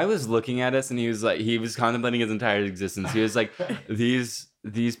 Kai was looking at us and he was contemplating his entire existence. He was like,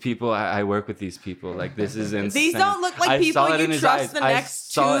 these people, I work with these people. Like, this is insane. These don't look like people you trust the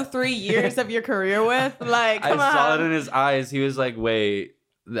next 2-3 years of your career with. Like, come on. I saw it in his eyes. He was like, wait,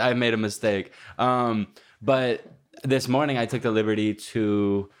 I made a mistake. But this morning I took the liberty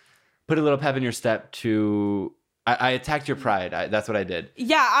to put a little pep in your step to... I attacked your pride. That's what I did.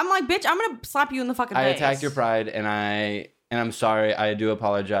 Yeah, I'm like, bitch, I'm gonna slap you in the fucking face. I attacked your pride, and I'm sorry. I do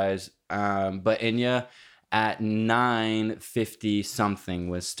apologize. But Inya at 9:50 something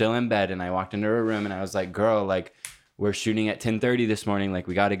was still in bed, and I walked into her room, and I was like, "Girl, like we're shooting at 10:30 this morning. Like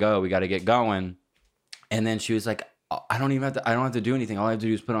we gotta go. We gotta get going." And then she was like, "I don't have to do anything. All I have to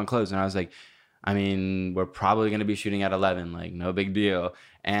do is put on clothes." And I was like, I mean, we're probably going to be shooting at 11, like no big deal.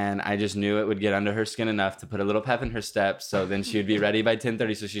 And I just knew it would get under her skin enough to put a little pep in her step. So then she would be ready by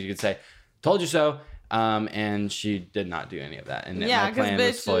 10:30 so she could say, told you so. And she did not do any of that. And my plan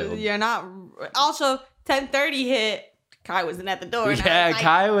was foiled. You're not. Also, 10:30 hit. Kai wasn't at the door. Yeah, like,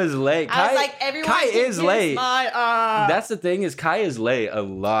 Kai was late. I was like, everyone Kai is late. My, That's the thing is Kai is late a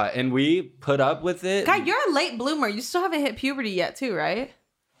lot. And we put up with it. Kai, you're a late bloomer. You still haven't hit puberty yet too, right?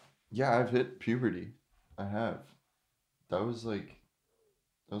 Yeah, I've hit puberty. I have. That was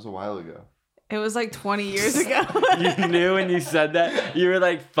a while ago. It was like 20 years ago. You knew when you said that? You were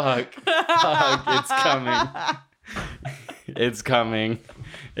like, fuck, it's coming. It's coming.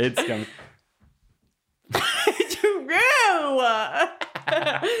 It's coming. Drew!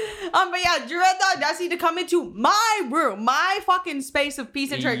 But yeah, Drew had the audacity to come into my room, my fucking space of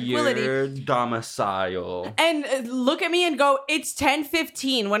peace and tranquility. Your domicile. And look at me and go, it's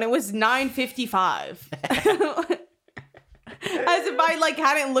 10:15 when it was 9:55. As if I like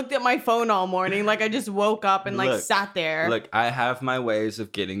hadn't looked at my phone all morning. Like I just woke up and like sat there. Look, I have my ways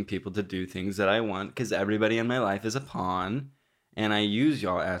of getting people to do things that I want because everybody in my life is a pawn and I use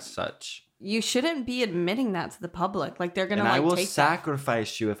y'all as such. You shouldn't be admitting that to the public. Like they're gonna and like I will take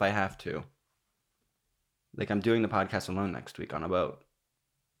sacrifice you if I have to. Like I'm doing the podcast alone next week on a boat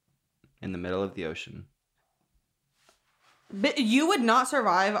in the middle of the ocean. But you would not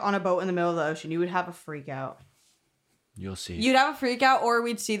survive on a boat in the middle of the ocean. You would have a freak out. You'll see. You'd have a freak out, or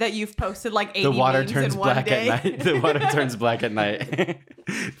we'd see that you've posted like 80 the water memes turns in one black day. at night. The water turns black at night.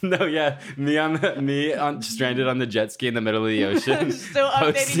 No, yeah, me on stranded on the jet ski in the middle of the ocean. Still updating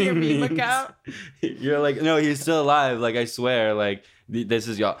your posting meme memes. account. You're like, no, he's still alive. Like, I swear. Like, this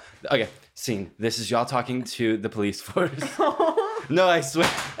is y'all. Okay, scene. This is y'all talking to the police force. No, I swear.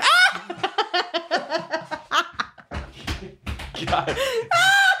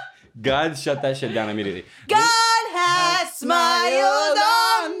 God, shut that shit down immediately. God has smiled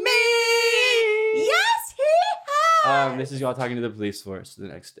on me. Yes, he has. This is y'all talking to the police force the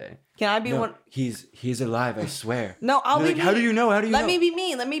next day. Can I be No, one? he's alive. I swear. No, I'll They're be like, me. how do you know? How do you know? Let me be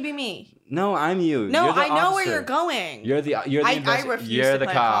me. Let me be me. No, I'm you. No, You're the I know where officer. you're going. You're the I refuse You're to the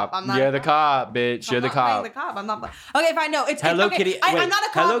play a cop. cop. I'm not You're a the cop. cop, bitch. You're I'm the not playing cop. the cop. I'm not. Okay, fine. No, it's Hello okay. Kitty. Wait, I'm not a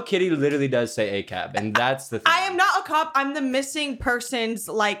cop. Hello Kitty literally does say ACAB, and that's the thing. I am not a cop. I'm the missing persons,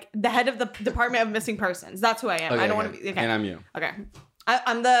 like the head of the Department of Missing Persons. That's who I am. Okay, I don't okay. want to be. Okay. And I'm you. Okay.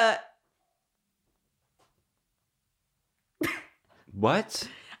 I'm the. What?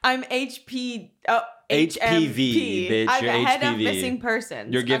 I'm HP. Oh, HPV, bitch. I'm You're the head of HPV. missing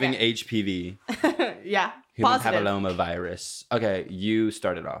persons. You're giving Okay. HPV. Yeah. Human Positive. papillomavirus. Okay, you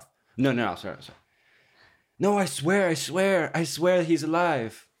started off. No, sorry. No, I swear he's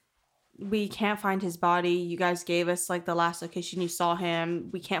alive. We can't find his body. You guys gave us like the last location you saw him.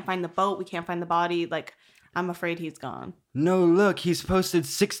 We can't find the boat. We can't find the body. Like, I'm afraid he's gone. No, look, he's posted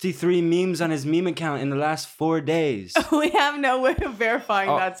 63 memes on his meme account in the last 4 days. We have no way of verifying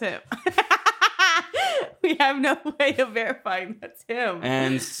Oh. that's him. We have no way of verifying that's him.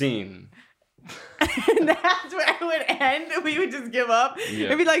 And scene. And that's where it would end. We would just give up. Yeah.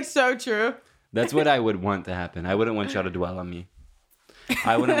 It'd be like so true. That's what I would want to happen. I wouldn't want y'all to dwell on me.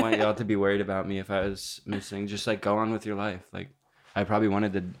 I wouldn't want y'all to be worried about me if I was missing. Just like go on with your life. Like I probably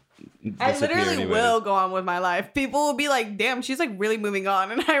wanted to I disappear literally anyway. will go on with my life. People will be like, damn, she's like really moving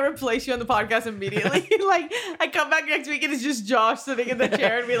on. And I replace you on the podcast immediately. Like, I come back next week and it's just Josh sitting in the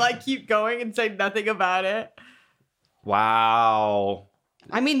chair and we like keep going and say nothing about it. Wow.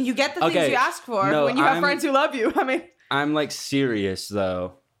 I mean, you get the things Okay, you ask for no, when you have I'm- friends who love you. I mean, I'm like serious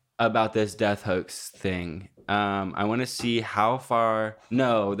though about this death hoax thing. I want to see how far.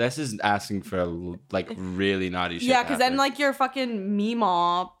 No, this is asking for like really naughty shit. yeah, to because then happen. like your fucking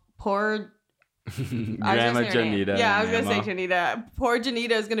Meemaw, poor Grandma Janita. Yeah, I was gonna Grandma. say Janita. Poor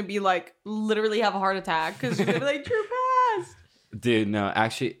Janita is gonna be like literally have a heart attack because she's gonna be like, true past. Dude, no,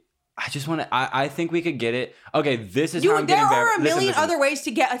 actually, I just want to. I think we could get it. Okay, this is how I'm There getting are a verified. million other ways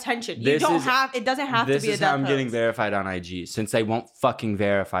to get attention. You This don't is- have. It doesn't have to This be a is how I'm death getting hoax. verified on IG. Since they won't fucking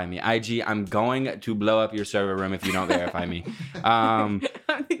verify me, IG, I'm going to blow up your server room if you don't verify me. I'm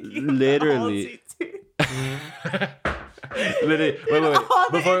thinking Literally. Literally, wait. all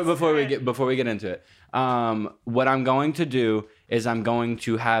the Before we get into it, what I'm going to do is I'm going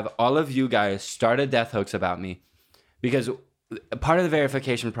to have all of you guys start a death hoax about me, because part of the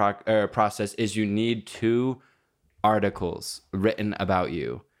verification process is you need 2 articles written about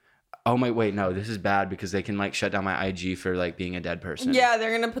you. Oh my, wait, no, this is bad because they can like shut down my IG for like being a dead person. Yeah,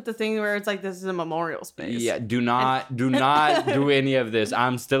 they're gonna put the thing where it's like this is a memorial space. Yeah, do not do any of this.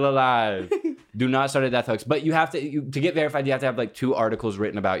 I'm still alive. Do not start a death hoax. But you have to get verified. You have to have like 2 articles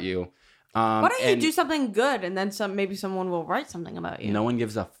written about you. Why don't you and do something good and then maybe someone will write something about you. No one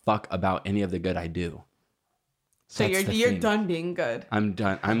gives a fuck about any of the good I do. So That's the you're thing. done being good. I'm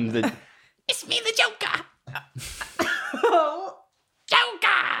done. I'm the It's me, the Joker.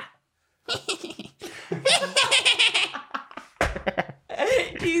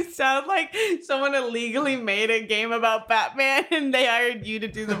 You sound like someone illegally made a game about Batman and they hired you to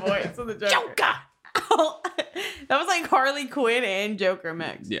do the voice of the Joker. That was like Harley Quinn and Joker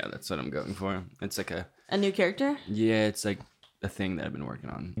mix. yeah. That's what I'm going for. It's like A new character? it's like a thing that I've been working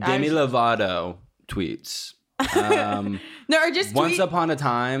on. I Demi was- Lovato tweets. No, or just Once tweet. upon a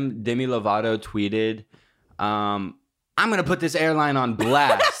time, Demi Lovato tweeted, "I'm gonna put this airline on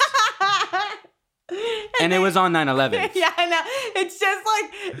blast," and it was on 9/11. Yeah, I know. It's just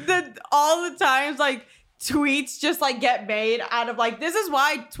like all the times like tweets just like get made out of like this is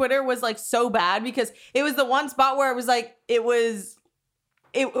why Twitter was like so bad because it was the one spot where it was like it was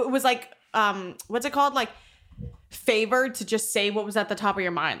like what's it called, like favored to just say what was at the top of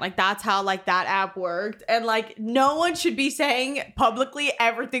your mind. Like that's how like that app worked, and like no one should be saying publicly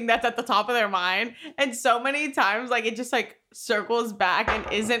everything that's at the top of their mind, and so many times like it just like circles back and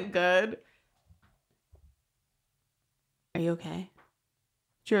isn't good. Are you okay?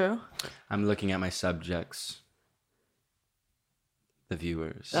 Drew? I'm looking at my subjects, the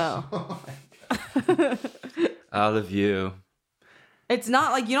viewers, Oh. all of you. It's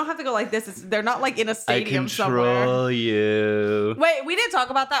not like you don't have to go like this. They're not like in a I stadium control somewhere. you. Wait, we didn't talk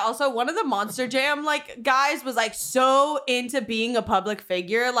about that. Also, one of the Monster Jam like guys was like so into being a public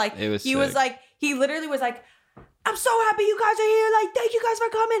figure. Like It was he was sick. like he literally was like, I'm so happy you guys are here. Like, thank you guys for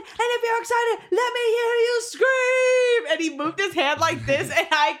coming. And if you're excited, let me hear you scream. And he moved his hand like this, and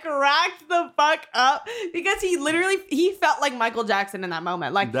I cracked the fuck up because he felt like Michael Jackson in that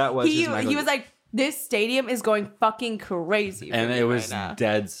moment. Like That was he just Michael- he was like, this stadium is going fucking crazy. for And me it was right now.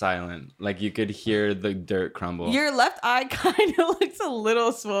 dead silent. Like you could hear the dirt crumble. Your left eye kind of looks a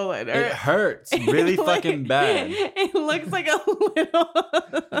little swollen. Or It hurts really like- fucking bad. It looks like a little.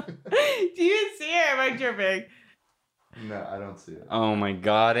 Do you see it? Am I tripping? No, I don't see it. Oh my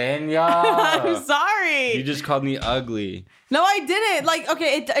god, I'm Enya! sorry. You just called me ugly. No, I didn't. Like,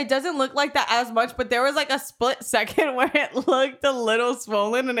 okay, it doesn't look like that as much, but there was like a split second where it looked a little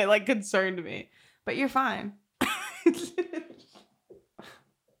swollen and it like concerned me. But you're fine.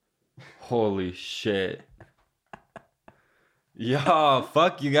 Holy shit. Yo,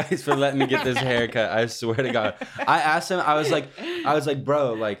 fuck you guys for letting me get this haircut. I swear to God. I asked him, I was like,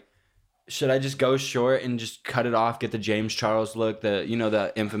 bro, like, should I just go short and just cut it off, get the James Charles look,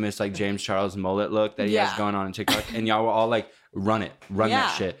 the infamous like James Charles mullet look that he has Yeah. going on TikTok? And y'all were all like, run Yeah.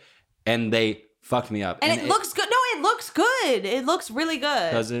 that shit. And they fucked me up. And it looks good. No, it looks good. It looks really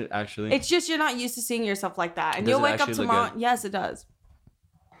good. Does it actually? It's just you're not used to seeing yourself like that. And Does you'll it wake up actually look tomorrow. good? Yes, it does.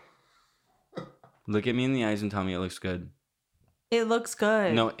 Look at me in the eyes and tell me it looks good. It looks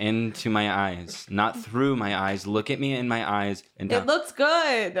good. No, into my eyes, not through my eyes. Look at me in my eyes and tell It looks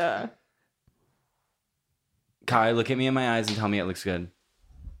good. Kai, look at me in my eyes and tell me it looks good.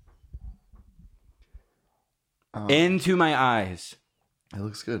 Into my eyes. It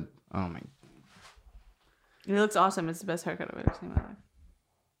looks good. Oh my. It looks awesome. It's the best haircut I've ever seen in my life.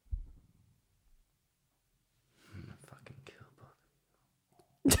 I'm gonna fucking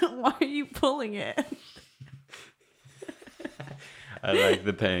kill both. Why are you pulling it? I like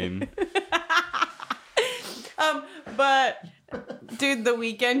the pain. But dude, The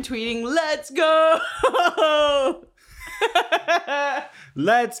Weeknd tweeting, "Let's go."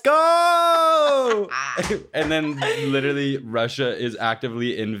 Let's go! And then literally Russia is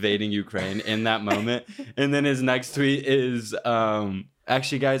actively invading Ukraine in that moment. And then his next tweet is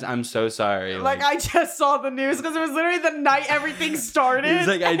actually guys, I'm so sorry. Like I just saw the news because it was literally the night everything started. He's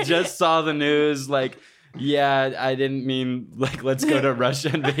like, I just saw the news, like, yeah, I didn't mean like let's go to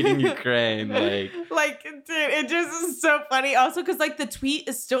Russia invading Ukraine. Like dude, it just is so funny. Also, because like the tweet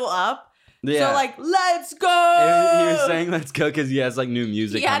is still up. yeah. So like, let's go. He was saying let's go because he has like new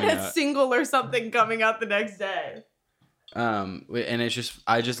music he had coming a out. single or something coming out the next day. And it's just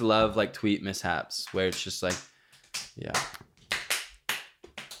I just love like tweet mishaps where it's just like, yeah.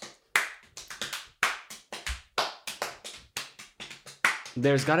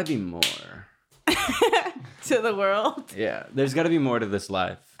 There's got to be more. To the world. Yeah, there's got to be more to this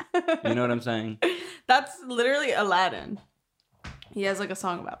life. You know what I'm saying? That's literally Aladdin. He has like a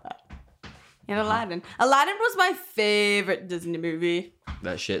song about that. And Aladdin. Aladdin was my favorite Disney movie.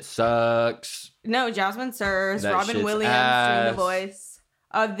 That shit sucks. No, Jasmine Surs, That Robin shit's Williams doing ass. the voice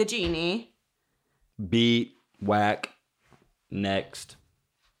of the genie. Beat, whack, next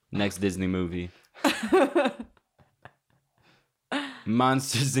Disney movie.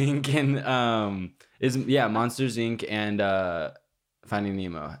 Monsters Inc. and Monsters Inc. and Finding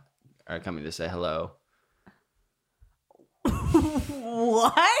Nemo are coming to say hello.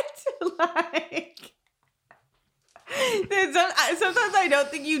 What? Like, dude, sometimes I don't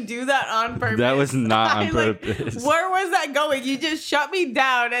think you do that on purpose. That was not on Like, purpose. where was that going? You just shut me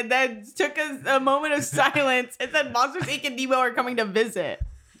down and then took a moment of silence and said Monsters Inc. and Nemo are coming to visit.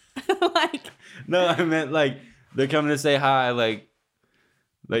 Like, No, I meant like they're coming to say hi, like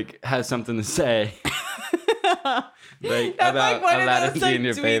has something to say. Like that's about like one Aladdin of those like being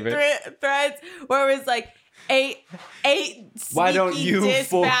your tweet favorite. threads where it was like eight Why don't sneaky you diss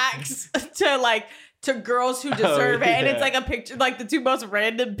for- backs to girls who deserve it, and it's yeah. like a picture, like the two most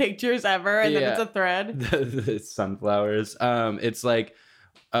random pictures ever, and then Yeah. it's a thread. The sunflowers. It's like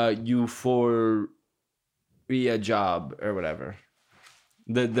euphoria job or whatever.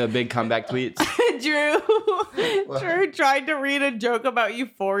 The big comeback tweets. Drew tried to read a joke about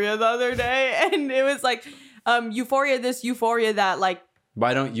Euphoria the other day, and it was like Euphoria this, Euphoria that. Like,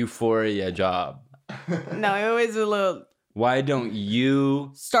 Why don't euphoria job? no, it was a little Why don't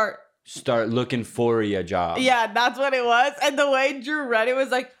you start. start looking for a job? Yeah, that's what it was. And the way Drew read it was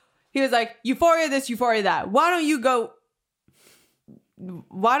like, he was like, Euphoria this, Euphoria that. Why don't you go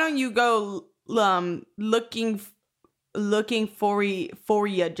looking for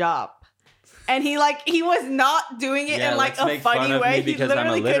a job? And he was not doing it in like a funny way. He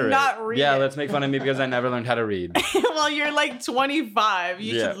literally could not read. Yeah, it. let's make fun of me because I never learned how to read. Well, you're like 25.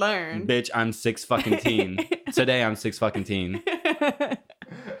 You should learn. Bitch, I'm 6 fucking teen. Today I'm 6 fucking teen.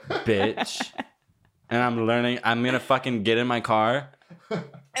 Bitch. And I'm learning. I'm gonna fucking get in my car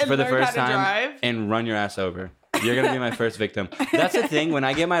for the first time and run your ass over. You're gonna be my first victim. That's the thing. When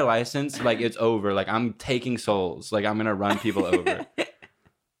I get my license, like it's over. Like I'm taking souls. Like I'm gonna run people over.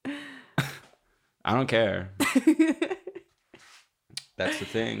 I don't care. That's the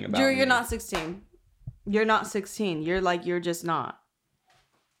thing about Drew, me. you're not 16. You're not 16. You're just not.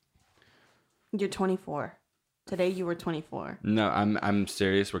 You're 24. Today you were 24. No, I'm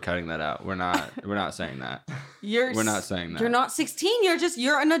serious. We're cutting that out. We're not saying that. We're not saying that. You're not 16.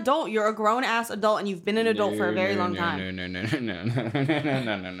 You're an adult. You're a grown ass adult, and you've been an adult for a very long time.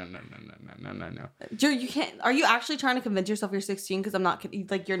 No. Drew, you can't. Are you actually trying to convince yourself you're 16? Because I'm not.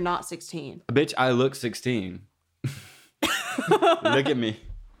 Like you're not 16. Bitch, I look 16. Look at me.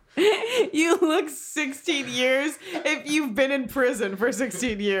 You look 16 years if you've been in prison for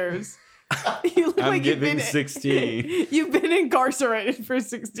 16 years. You look I'm giving 16. You've been incarcerated for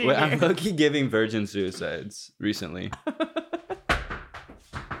 16 Wait, years. I'm low-key giving virgin suicides recently.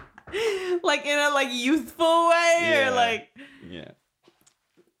 Like in a youthful way, Yeah. or like Yeah.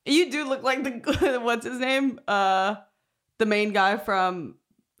 you do look like the what's his name? The main guy from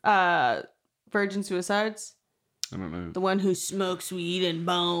Virgin Suicides. I don't know. The one who smokes weed and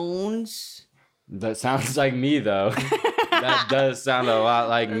bones. That sounds like me, though. That does sound a lot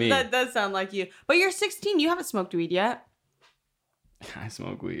like me. That does sound like you. But you're 16. You haven't smoked weed yet. I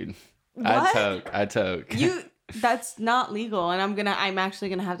smoke weed. What? I toke. That's not legal, and I'm actually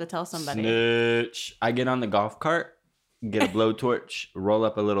gonna have to tell somebody. Snitch. I get on the golf cart, get a blowtorch, roll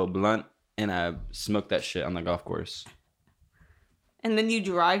up a little blunt, and I smoke that shit on the golf course. And then you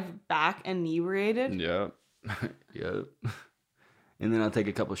drive back inebriated. Yep. Yep. And then I'll take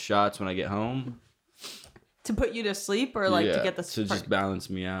a couple shots when I get home. To put you to sleep, or to get the to just balance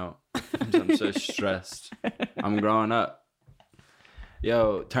me out. I'm so stressed. I'm growing up.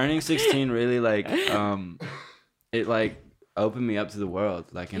 Yo, turning 16 really it opened me up to the world,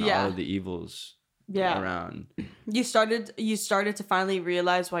 and all of the evils around. You started to finally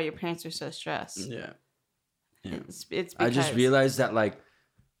realize why your parents are so stressed. Yeah. It's because I just realized that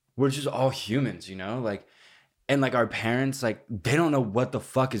we're just all humans, and our parents, they don't know what the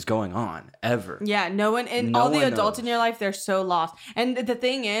fuck is going on ever. Yeah, no one, and all the adults in your life, they're so lost. And the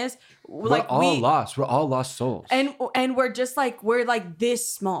thing is, we're all lost. We're all lost souls. And we're just we're this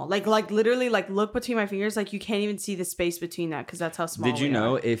small. Literally, look between my fingers, you can't even see the space between that because that's how small. Did you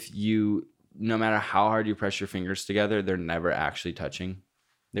know if no matter how hard you press your fingers together, they're never actually touching?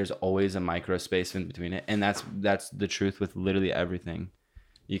 There's always a micro space in between it, and that's the truth with literally everything.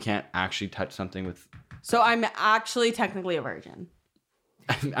 You can't actually touch something with. So I'm actually technically a virgin.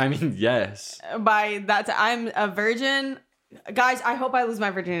 I mean, yes. By that, I'm a virgin. Guys, I hope I lose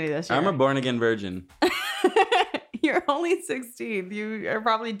my virginity this year. I'm a born again virgin. You're only 16. You are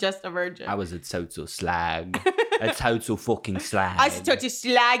probably just a virgin. I was a total slag. A total fucking slag. I was a total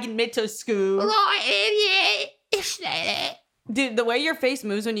slag in middle school. Dude, the way your face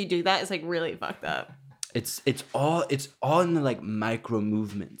moves when you do that is really fucked up. It's all in the micro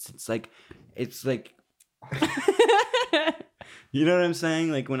movements. It's you know what I'm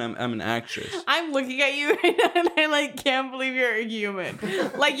saying? When I'm an actress. I'm looking at you right now and I can't believe you're a human.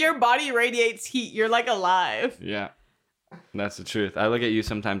 Your body radiates heat. You're alive. Yeah. That's the truth. I look at you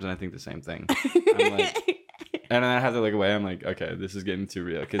sometimes and I think the same thing. I'm and then I have to look away. I'm okay, this is getting too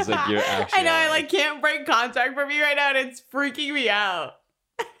real because you're actually. I know. I can't break contact from you right now, and it's freaking me out.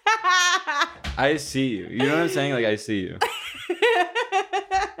 I see you. You know what I'm saying? I see you.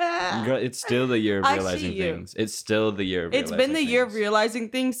 Girl, it's still the year of realizing things. It's still the year of realizing things. It's been the year of realizing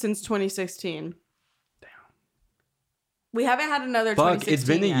things since 2016. Damn. We haven't had another Fuck, 2016 it's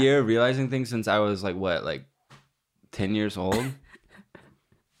been the yet. year of realizing things since I was 10 years old?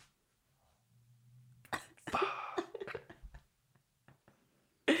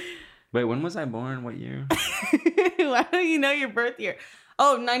 Wait, when was I born? What year? Why don't you know your birth year?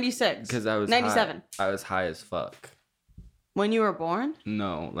 Oh, 96. Because I was 97. I was high as fuck. When you were born?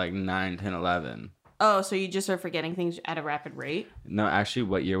 No, 9, 10, 11. Oh, so you just are forgetting things at a rapid rate? No, actually,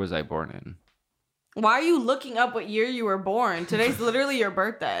 what year was I born in? Why are you looking up what year you were born? Today's literally your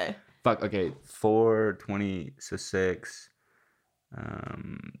birthday. Fuck, okay. 4/20/6,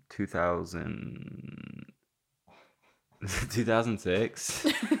 2000... 2006?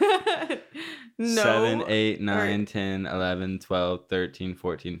 No. 7, 8, 9, 10, 11, 12, 13,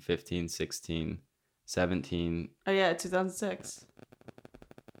 14, 15, 16, 17. Oh, yeah, 2006.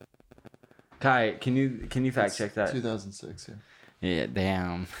 Kai, can you fact check that? 2006. Yeah. Yeah,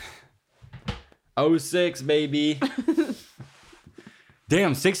 damn. 06, baby.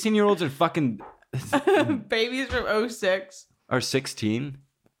 Damn, 16-year-olds are fucking Babies from 06. are 16.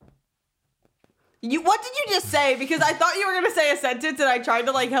 What did you just say? Because I thought you were gonna say a sentence, and I tried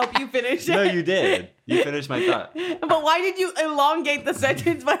to like help you finish it. No, you did. You finished my thought. But why did you elongate the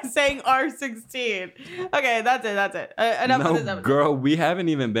sentence by saying R16? Okay, that's it. Enough of this No, episode. girl, we haven't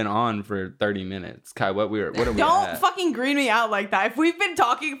even been on for 30 minutes. Kai, what are we Don't at? fucking green me out like that. If we've been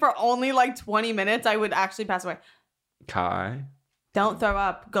talking for only like 20 minutes, I would actually pass away. Kai? Don't throw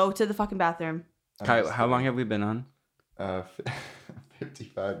up. Go to the fucking bathroom. Kai, how long have we been on?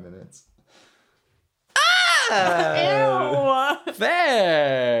 55 minutes. Ew.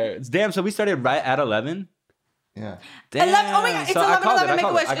 Fair. Damn, so we started right at 11? Yeah. Damn. 11, oh my god, it's So I called 11:11 it, make I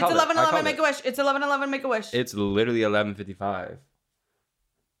a wish. called It's it, 11:11 make a wish. It's 11:11 make a wish. It's literally 11:55.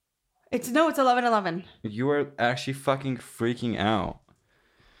 It's 11:11. You are actually fucking freaking out.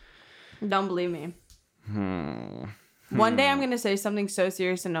 Don't believe me. One day I'm gonna say something so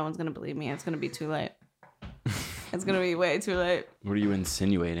serious and no one's gonna believe me. It's gonna be too late. It's gonna be way too late. What are you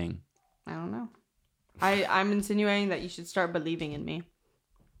insinuating? I don't know. I'm insinuating that you should start believing in me.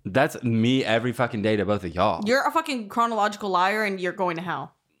 That's me every fucking day to both of y'all. You're a fucking chronological liar and you're going to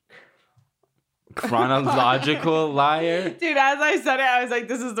hell. Chronological liar? Dude, as I said it, I was like,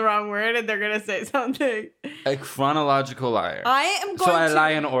 this is the wrong word and they're going to say something. A chronological liar. I am going So I to...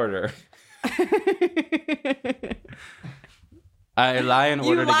 lie in order. I lie in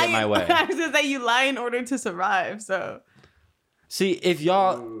order to get my way. I was going to say you lie in order to survive, so... See, if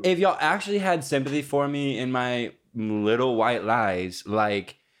y'all actually had sympathy for me in my little white lies,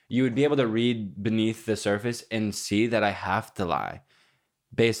 like you would be able to read beneath the surface and see that I have to lie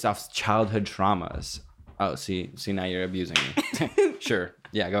based off childhood traumas. Oh, see now you're abusing me. Sure.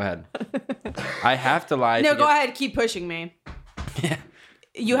 Yeah, go ahead. I have to lie. No, go ahead. Keep pushing me. Yeah.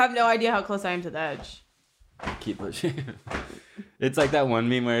 You have no idea how close I am to the edge. Keep pushing. It's like that one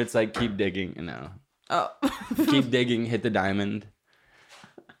meme where it's like, keep digging. No. Oh. Keep digging, hit the diamond.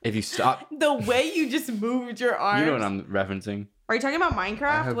 If you stop. The way you just moved your arms. You know what I'm referencing. Are you talking about Minecraft?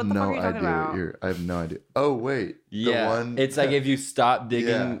 I have What the fuck are you talking about? I have no idea. Oh wait. Yeah. The one It's like if you stop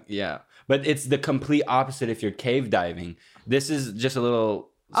digging. Yeah. But it's the complete opposite if you're cave diving. This is just a little.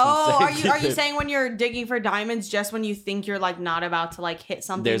 Oh, are you tip. saying when you're digging for diamonds, just when you think you're like not about to like hit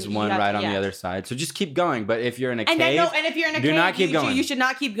something? There's you one have right to- on the other side. So just keep going. But if you're in a And cave. then, and if you're in a do cave, not keep you, going. you should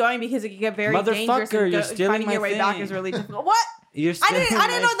not keep going because it can get very Motherfucker, dangerous. And you're stealing finding my your way back thing. is really difficult. What? You're I didn't stealing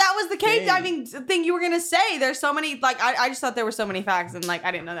know my that was the cave thing. diving thing you were gonna say. There's so many like I just thought there were so many facts and like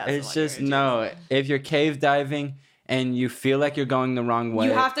I didn't know that. was It's the one just you were gonna no. If you're cave diving and you feel like you're going the wrong way,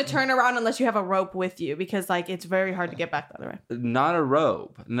 You have to turn around unless you have a rope with you because like it's very hard to get back the other way. not a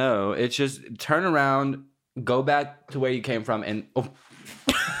rope. No, it's just turn around, go back to where you came from, and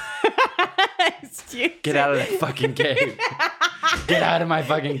get out of that fucking cave. Get out of my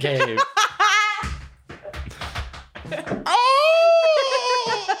fucking cave.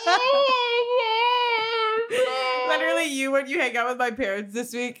 Literally, you when you hang out with my parents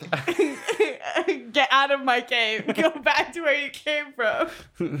this week, get out of my cave. Go back to where you came from.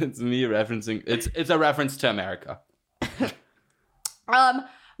 It's me referencing. It's a reference to America.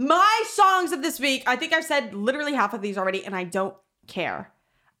 My songs of this week. I think I've said literally half of these already, and I don't care.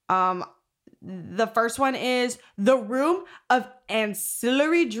 The first one is "The Room of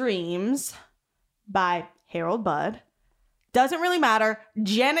Ancillary Dreams" by Harold Budd. Doesn't really matter.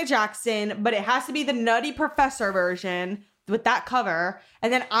 Janet Jackson, but it has to be the Nutty Professor version with that cover.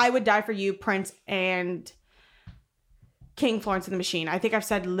 And then I Would Die for You, Prince, and King Florence and the Machine. I think I've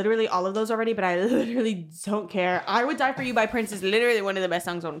said literally all of those already, but I literally don't care. I Would Die for You by Prince is literally one of the best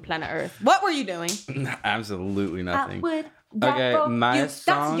songs on planet Earth. What were you doing? Absolutely nothing. I would die Okay, for my you.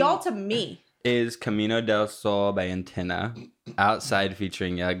 song- That's y'all to me. Is Camino del Sol by Antenna. Outside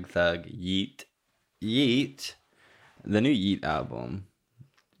featuring Young Thug. Yeet. Yeet. The new Yeet album.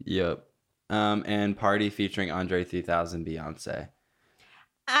 Yup. And Party featuring Andre 3000 Beyonce.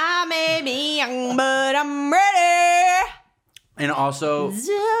 I may be young, but I'm ready. And also,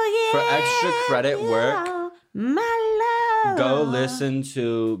 For extra credit work, my love. go listen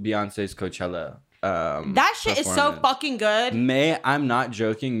to Beyonce's Coachella. That shit is so performance. fucking good. I'm not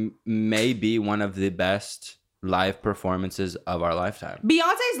joking, may be one of the best live performances of our lifetime.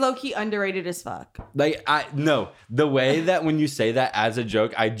 Beyonce's low-key underrated as fuck. Like, the way that when you say that as a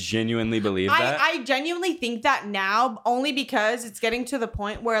joke, I genuinely believe that. I genuinely think that now only because it's getting to the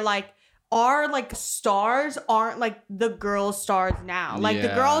point where like our like stars aren't like the girl stars now. Like the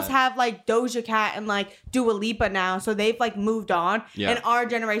girls have like Doja Cat and like Dua Lipa now, so they've like moved on. Yeah. And our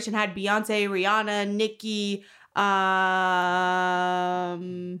generation had Beyonce, Rihanna, Nicki.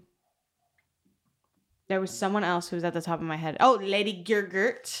 There was someone else who was at the top of my head. Oh, Lady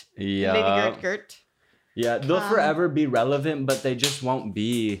Gert. Yeah. Lady Gert. Yeah, they'll forever be relevant, but they just won't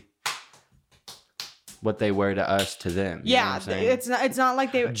be what they were to us to them. You know what Yeah, I'm saying? it's not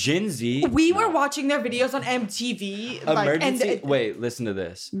like they. Gen Z. We were watching their videos on MTV. Emergency. Like, and wait, listen to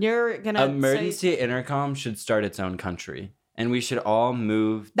this. you're gonna Emergency intercom should start its own country, and we should all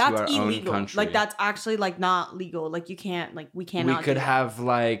move that's to our illegal. own country. Like that's actually like not legal. Like you can't. Like we cannot. We could do that. have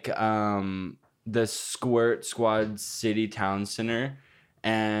like the Squirt Squad City Town Center,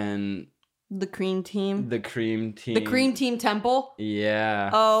 and the Cream Team. the Cream Team. The Cream Team Temple. Yeah.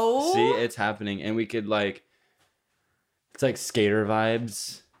 Oh. See, it's happening, and we could like. It's like skater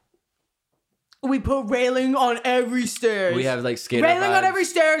vibes. We put railing on every stairs. We have like skater railing vibes. on every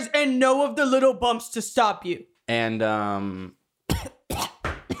stairs and no of the little bumps to stop you. And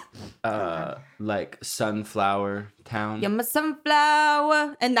like Sunflower Town. You're my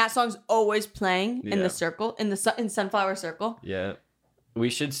sunflower, and that song's always playing in Yeah. the circle, in Sunflower Circle. Yeah. We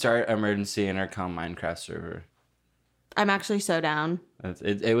should start emergency intercom Minecraft server. I'm actually so down.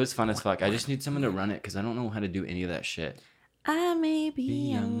 It was fun as fuck. I just need someone to run it because I don't know how to do any of that shit. I may be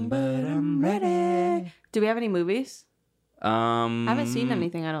young, but I'm ready. Do we have any movies? I haven't seen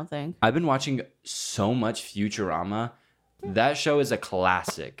anything, I don't think. I've been watching so much Futurama. That show is a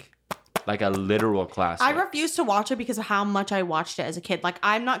classic. Like a literal classic. I refuse to watch it because of how much I watched it as a kid. Like,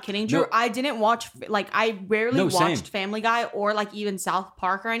 I'm not kidding, Drew. No. I didn't watch, like, I rarely No, watched same. Family Guy or, like, even South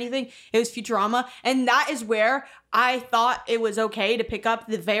Park or anything. It was Futurama. And that is where I thought it was okay to pick up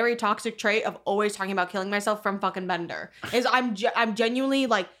the very toxic trait of always talking about killing myself from fucking Bender. I'm genuinely,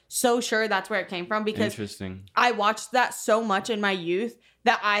 like, so sure that's where it came from because Interesting. I watched that so much in my youth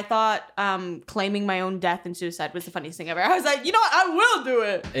that I thought claiming my own death and suicide was the funniest thing ever. I was like, you know what? I will do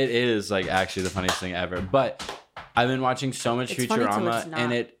it. It is like actually the funniest thing ever. But I've been watching so much It's funny till Futurama it's not.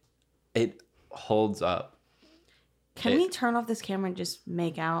 and it holds up. Can we turn off this camera and just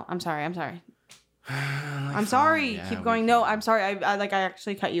make out? I'm sorry. I'm sorry. Yeah, Keep we going. No, I'm sorry. I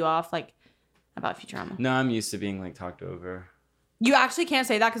actually cut you off like about Futurama. No, I'm used to being like talked over. You actually can't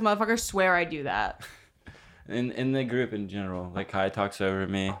say that because motherfuckers swear I do that. In the group in general, like Kai talks over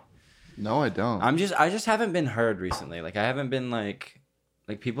me. No, I don't. I just haven't been heard recently. Like I haven't been like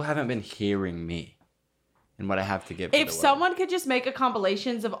people haven't been hearing me and what I have to give. If someone could just make a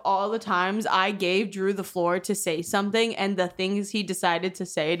compilations of all the times I gave Drew the floor to say something and the things he decided to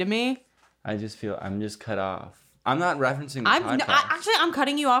say to me. I just feel I'm just cut off. I'm not referencing the podcast. I'm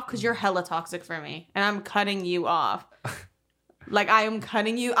cutting you off because you're hella toxic for me, and I'm cutting you off. Like I'm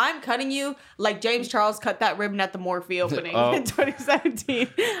cutting you like James Charles cut that ribbon at the Morphe opening in 2017.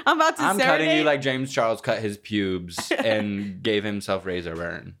 I'm cutting you like James Charles cut his pubes and gave himself razor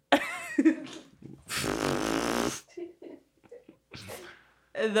burn.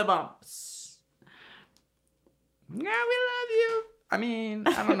 The bumps. Yeah, we love you. I mean,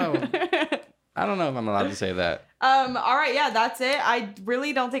 I don't know. I don't know if I'm allowed to say that. All right, yeah, that's it. I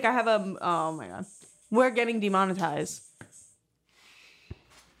really don't think I have oh my god. We're getting demonetized.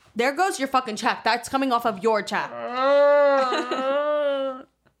 There goes your fucking check. That's coming off of your check.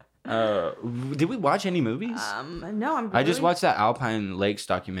 Did we watch any movies? No, I just watched that Alpine Lakes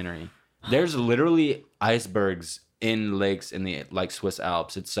documentary. There's literally icebergs in lakes in the like Swiss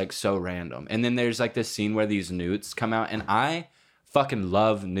Alps. It's like so random. And then there's like this scene where these newts come out, and I fucking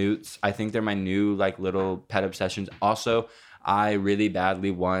love newts. I think they're my new like little pet obsessions. Also, I really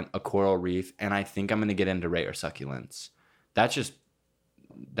badly want a coral reef, and I think I'm gonna get into rare succulents. That's just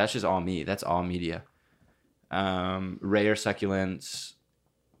all me. That's all media. Rare succulents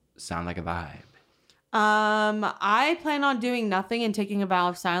sound like a vibe. I plan on doing nothing and taking a vow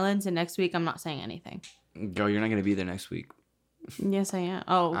of silence, and next week I'm not saying anything. Girl, you're not gonna be there next week. Yes, I am.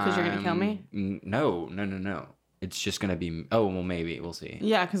 Oh, because you're gonna kill me? No. It's just gonna be. Oh, well, maybe we'll see.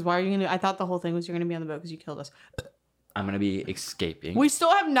 Yeah, because why are you gonna? I thought the whole thing was you're gonna be on the boat because you killed us. I'm gonna be escaping. We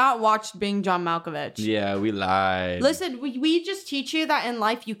still have not watched Being John Malkovich. Yeah, we lied. Listen, we just teach you that in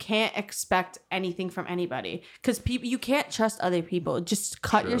life you can't expect anything from anybody because you can't trust other people. Just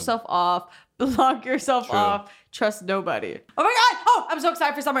cut True. yourself off, block yourself True. off, trust nobody. Oh my god! Oh, I'm so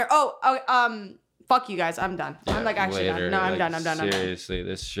excited for summer. Fuck you guys. I'm done. I'm like actually Later, done. No, I'm like, done. I'm done. Seriously,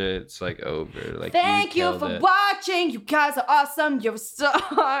 this shit's like over. Like, Thank you killed for it. watching. You guys are awesome. You're a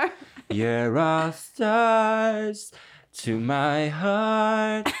star. You're all stars to my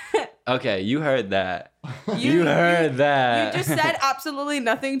heart. Okay, you heard that. You- You heard that. You just said absolutely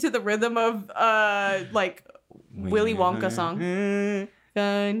nothing to the rhythm of like Willy Wonka song.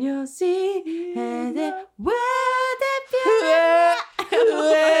 Can you see the world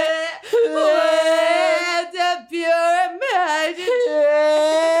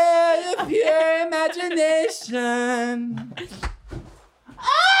of pure imagination.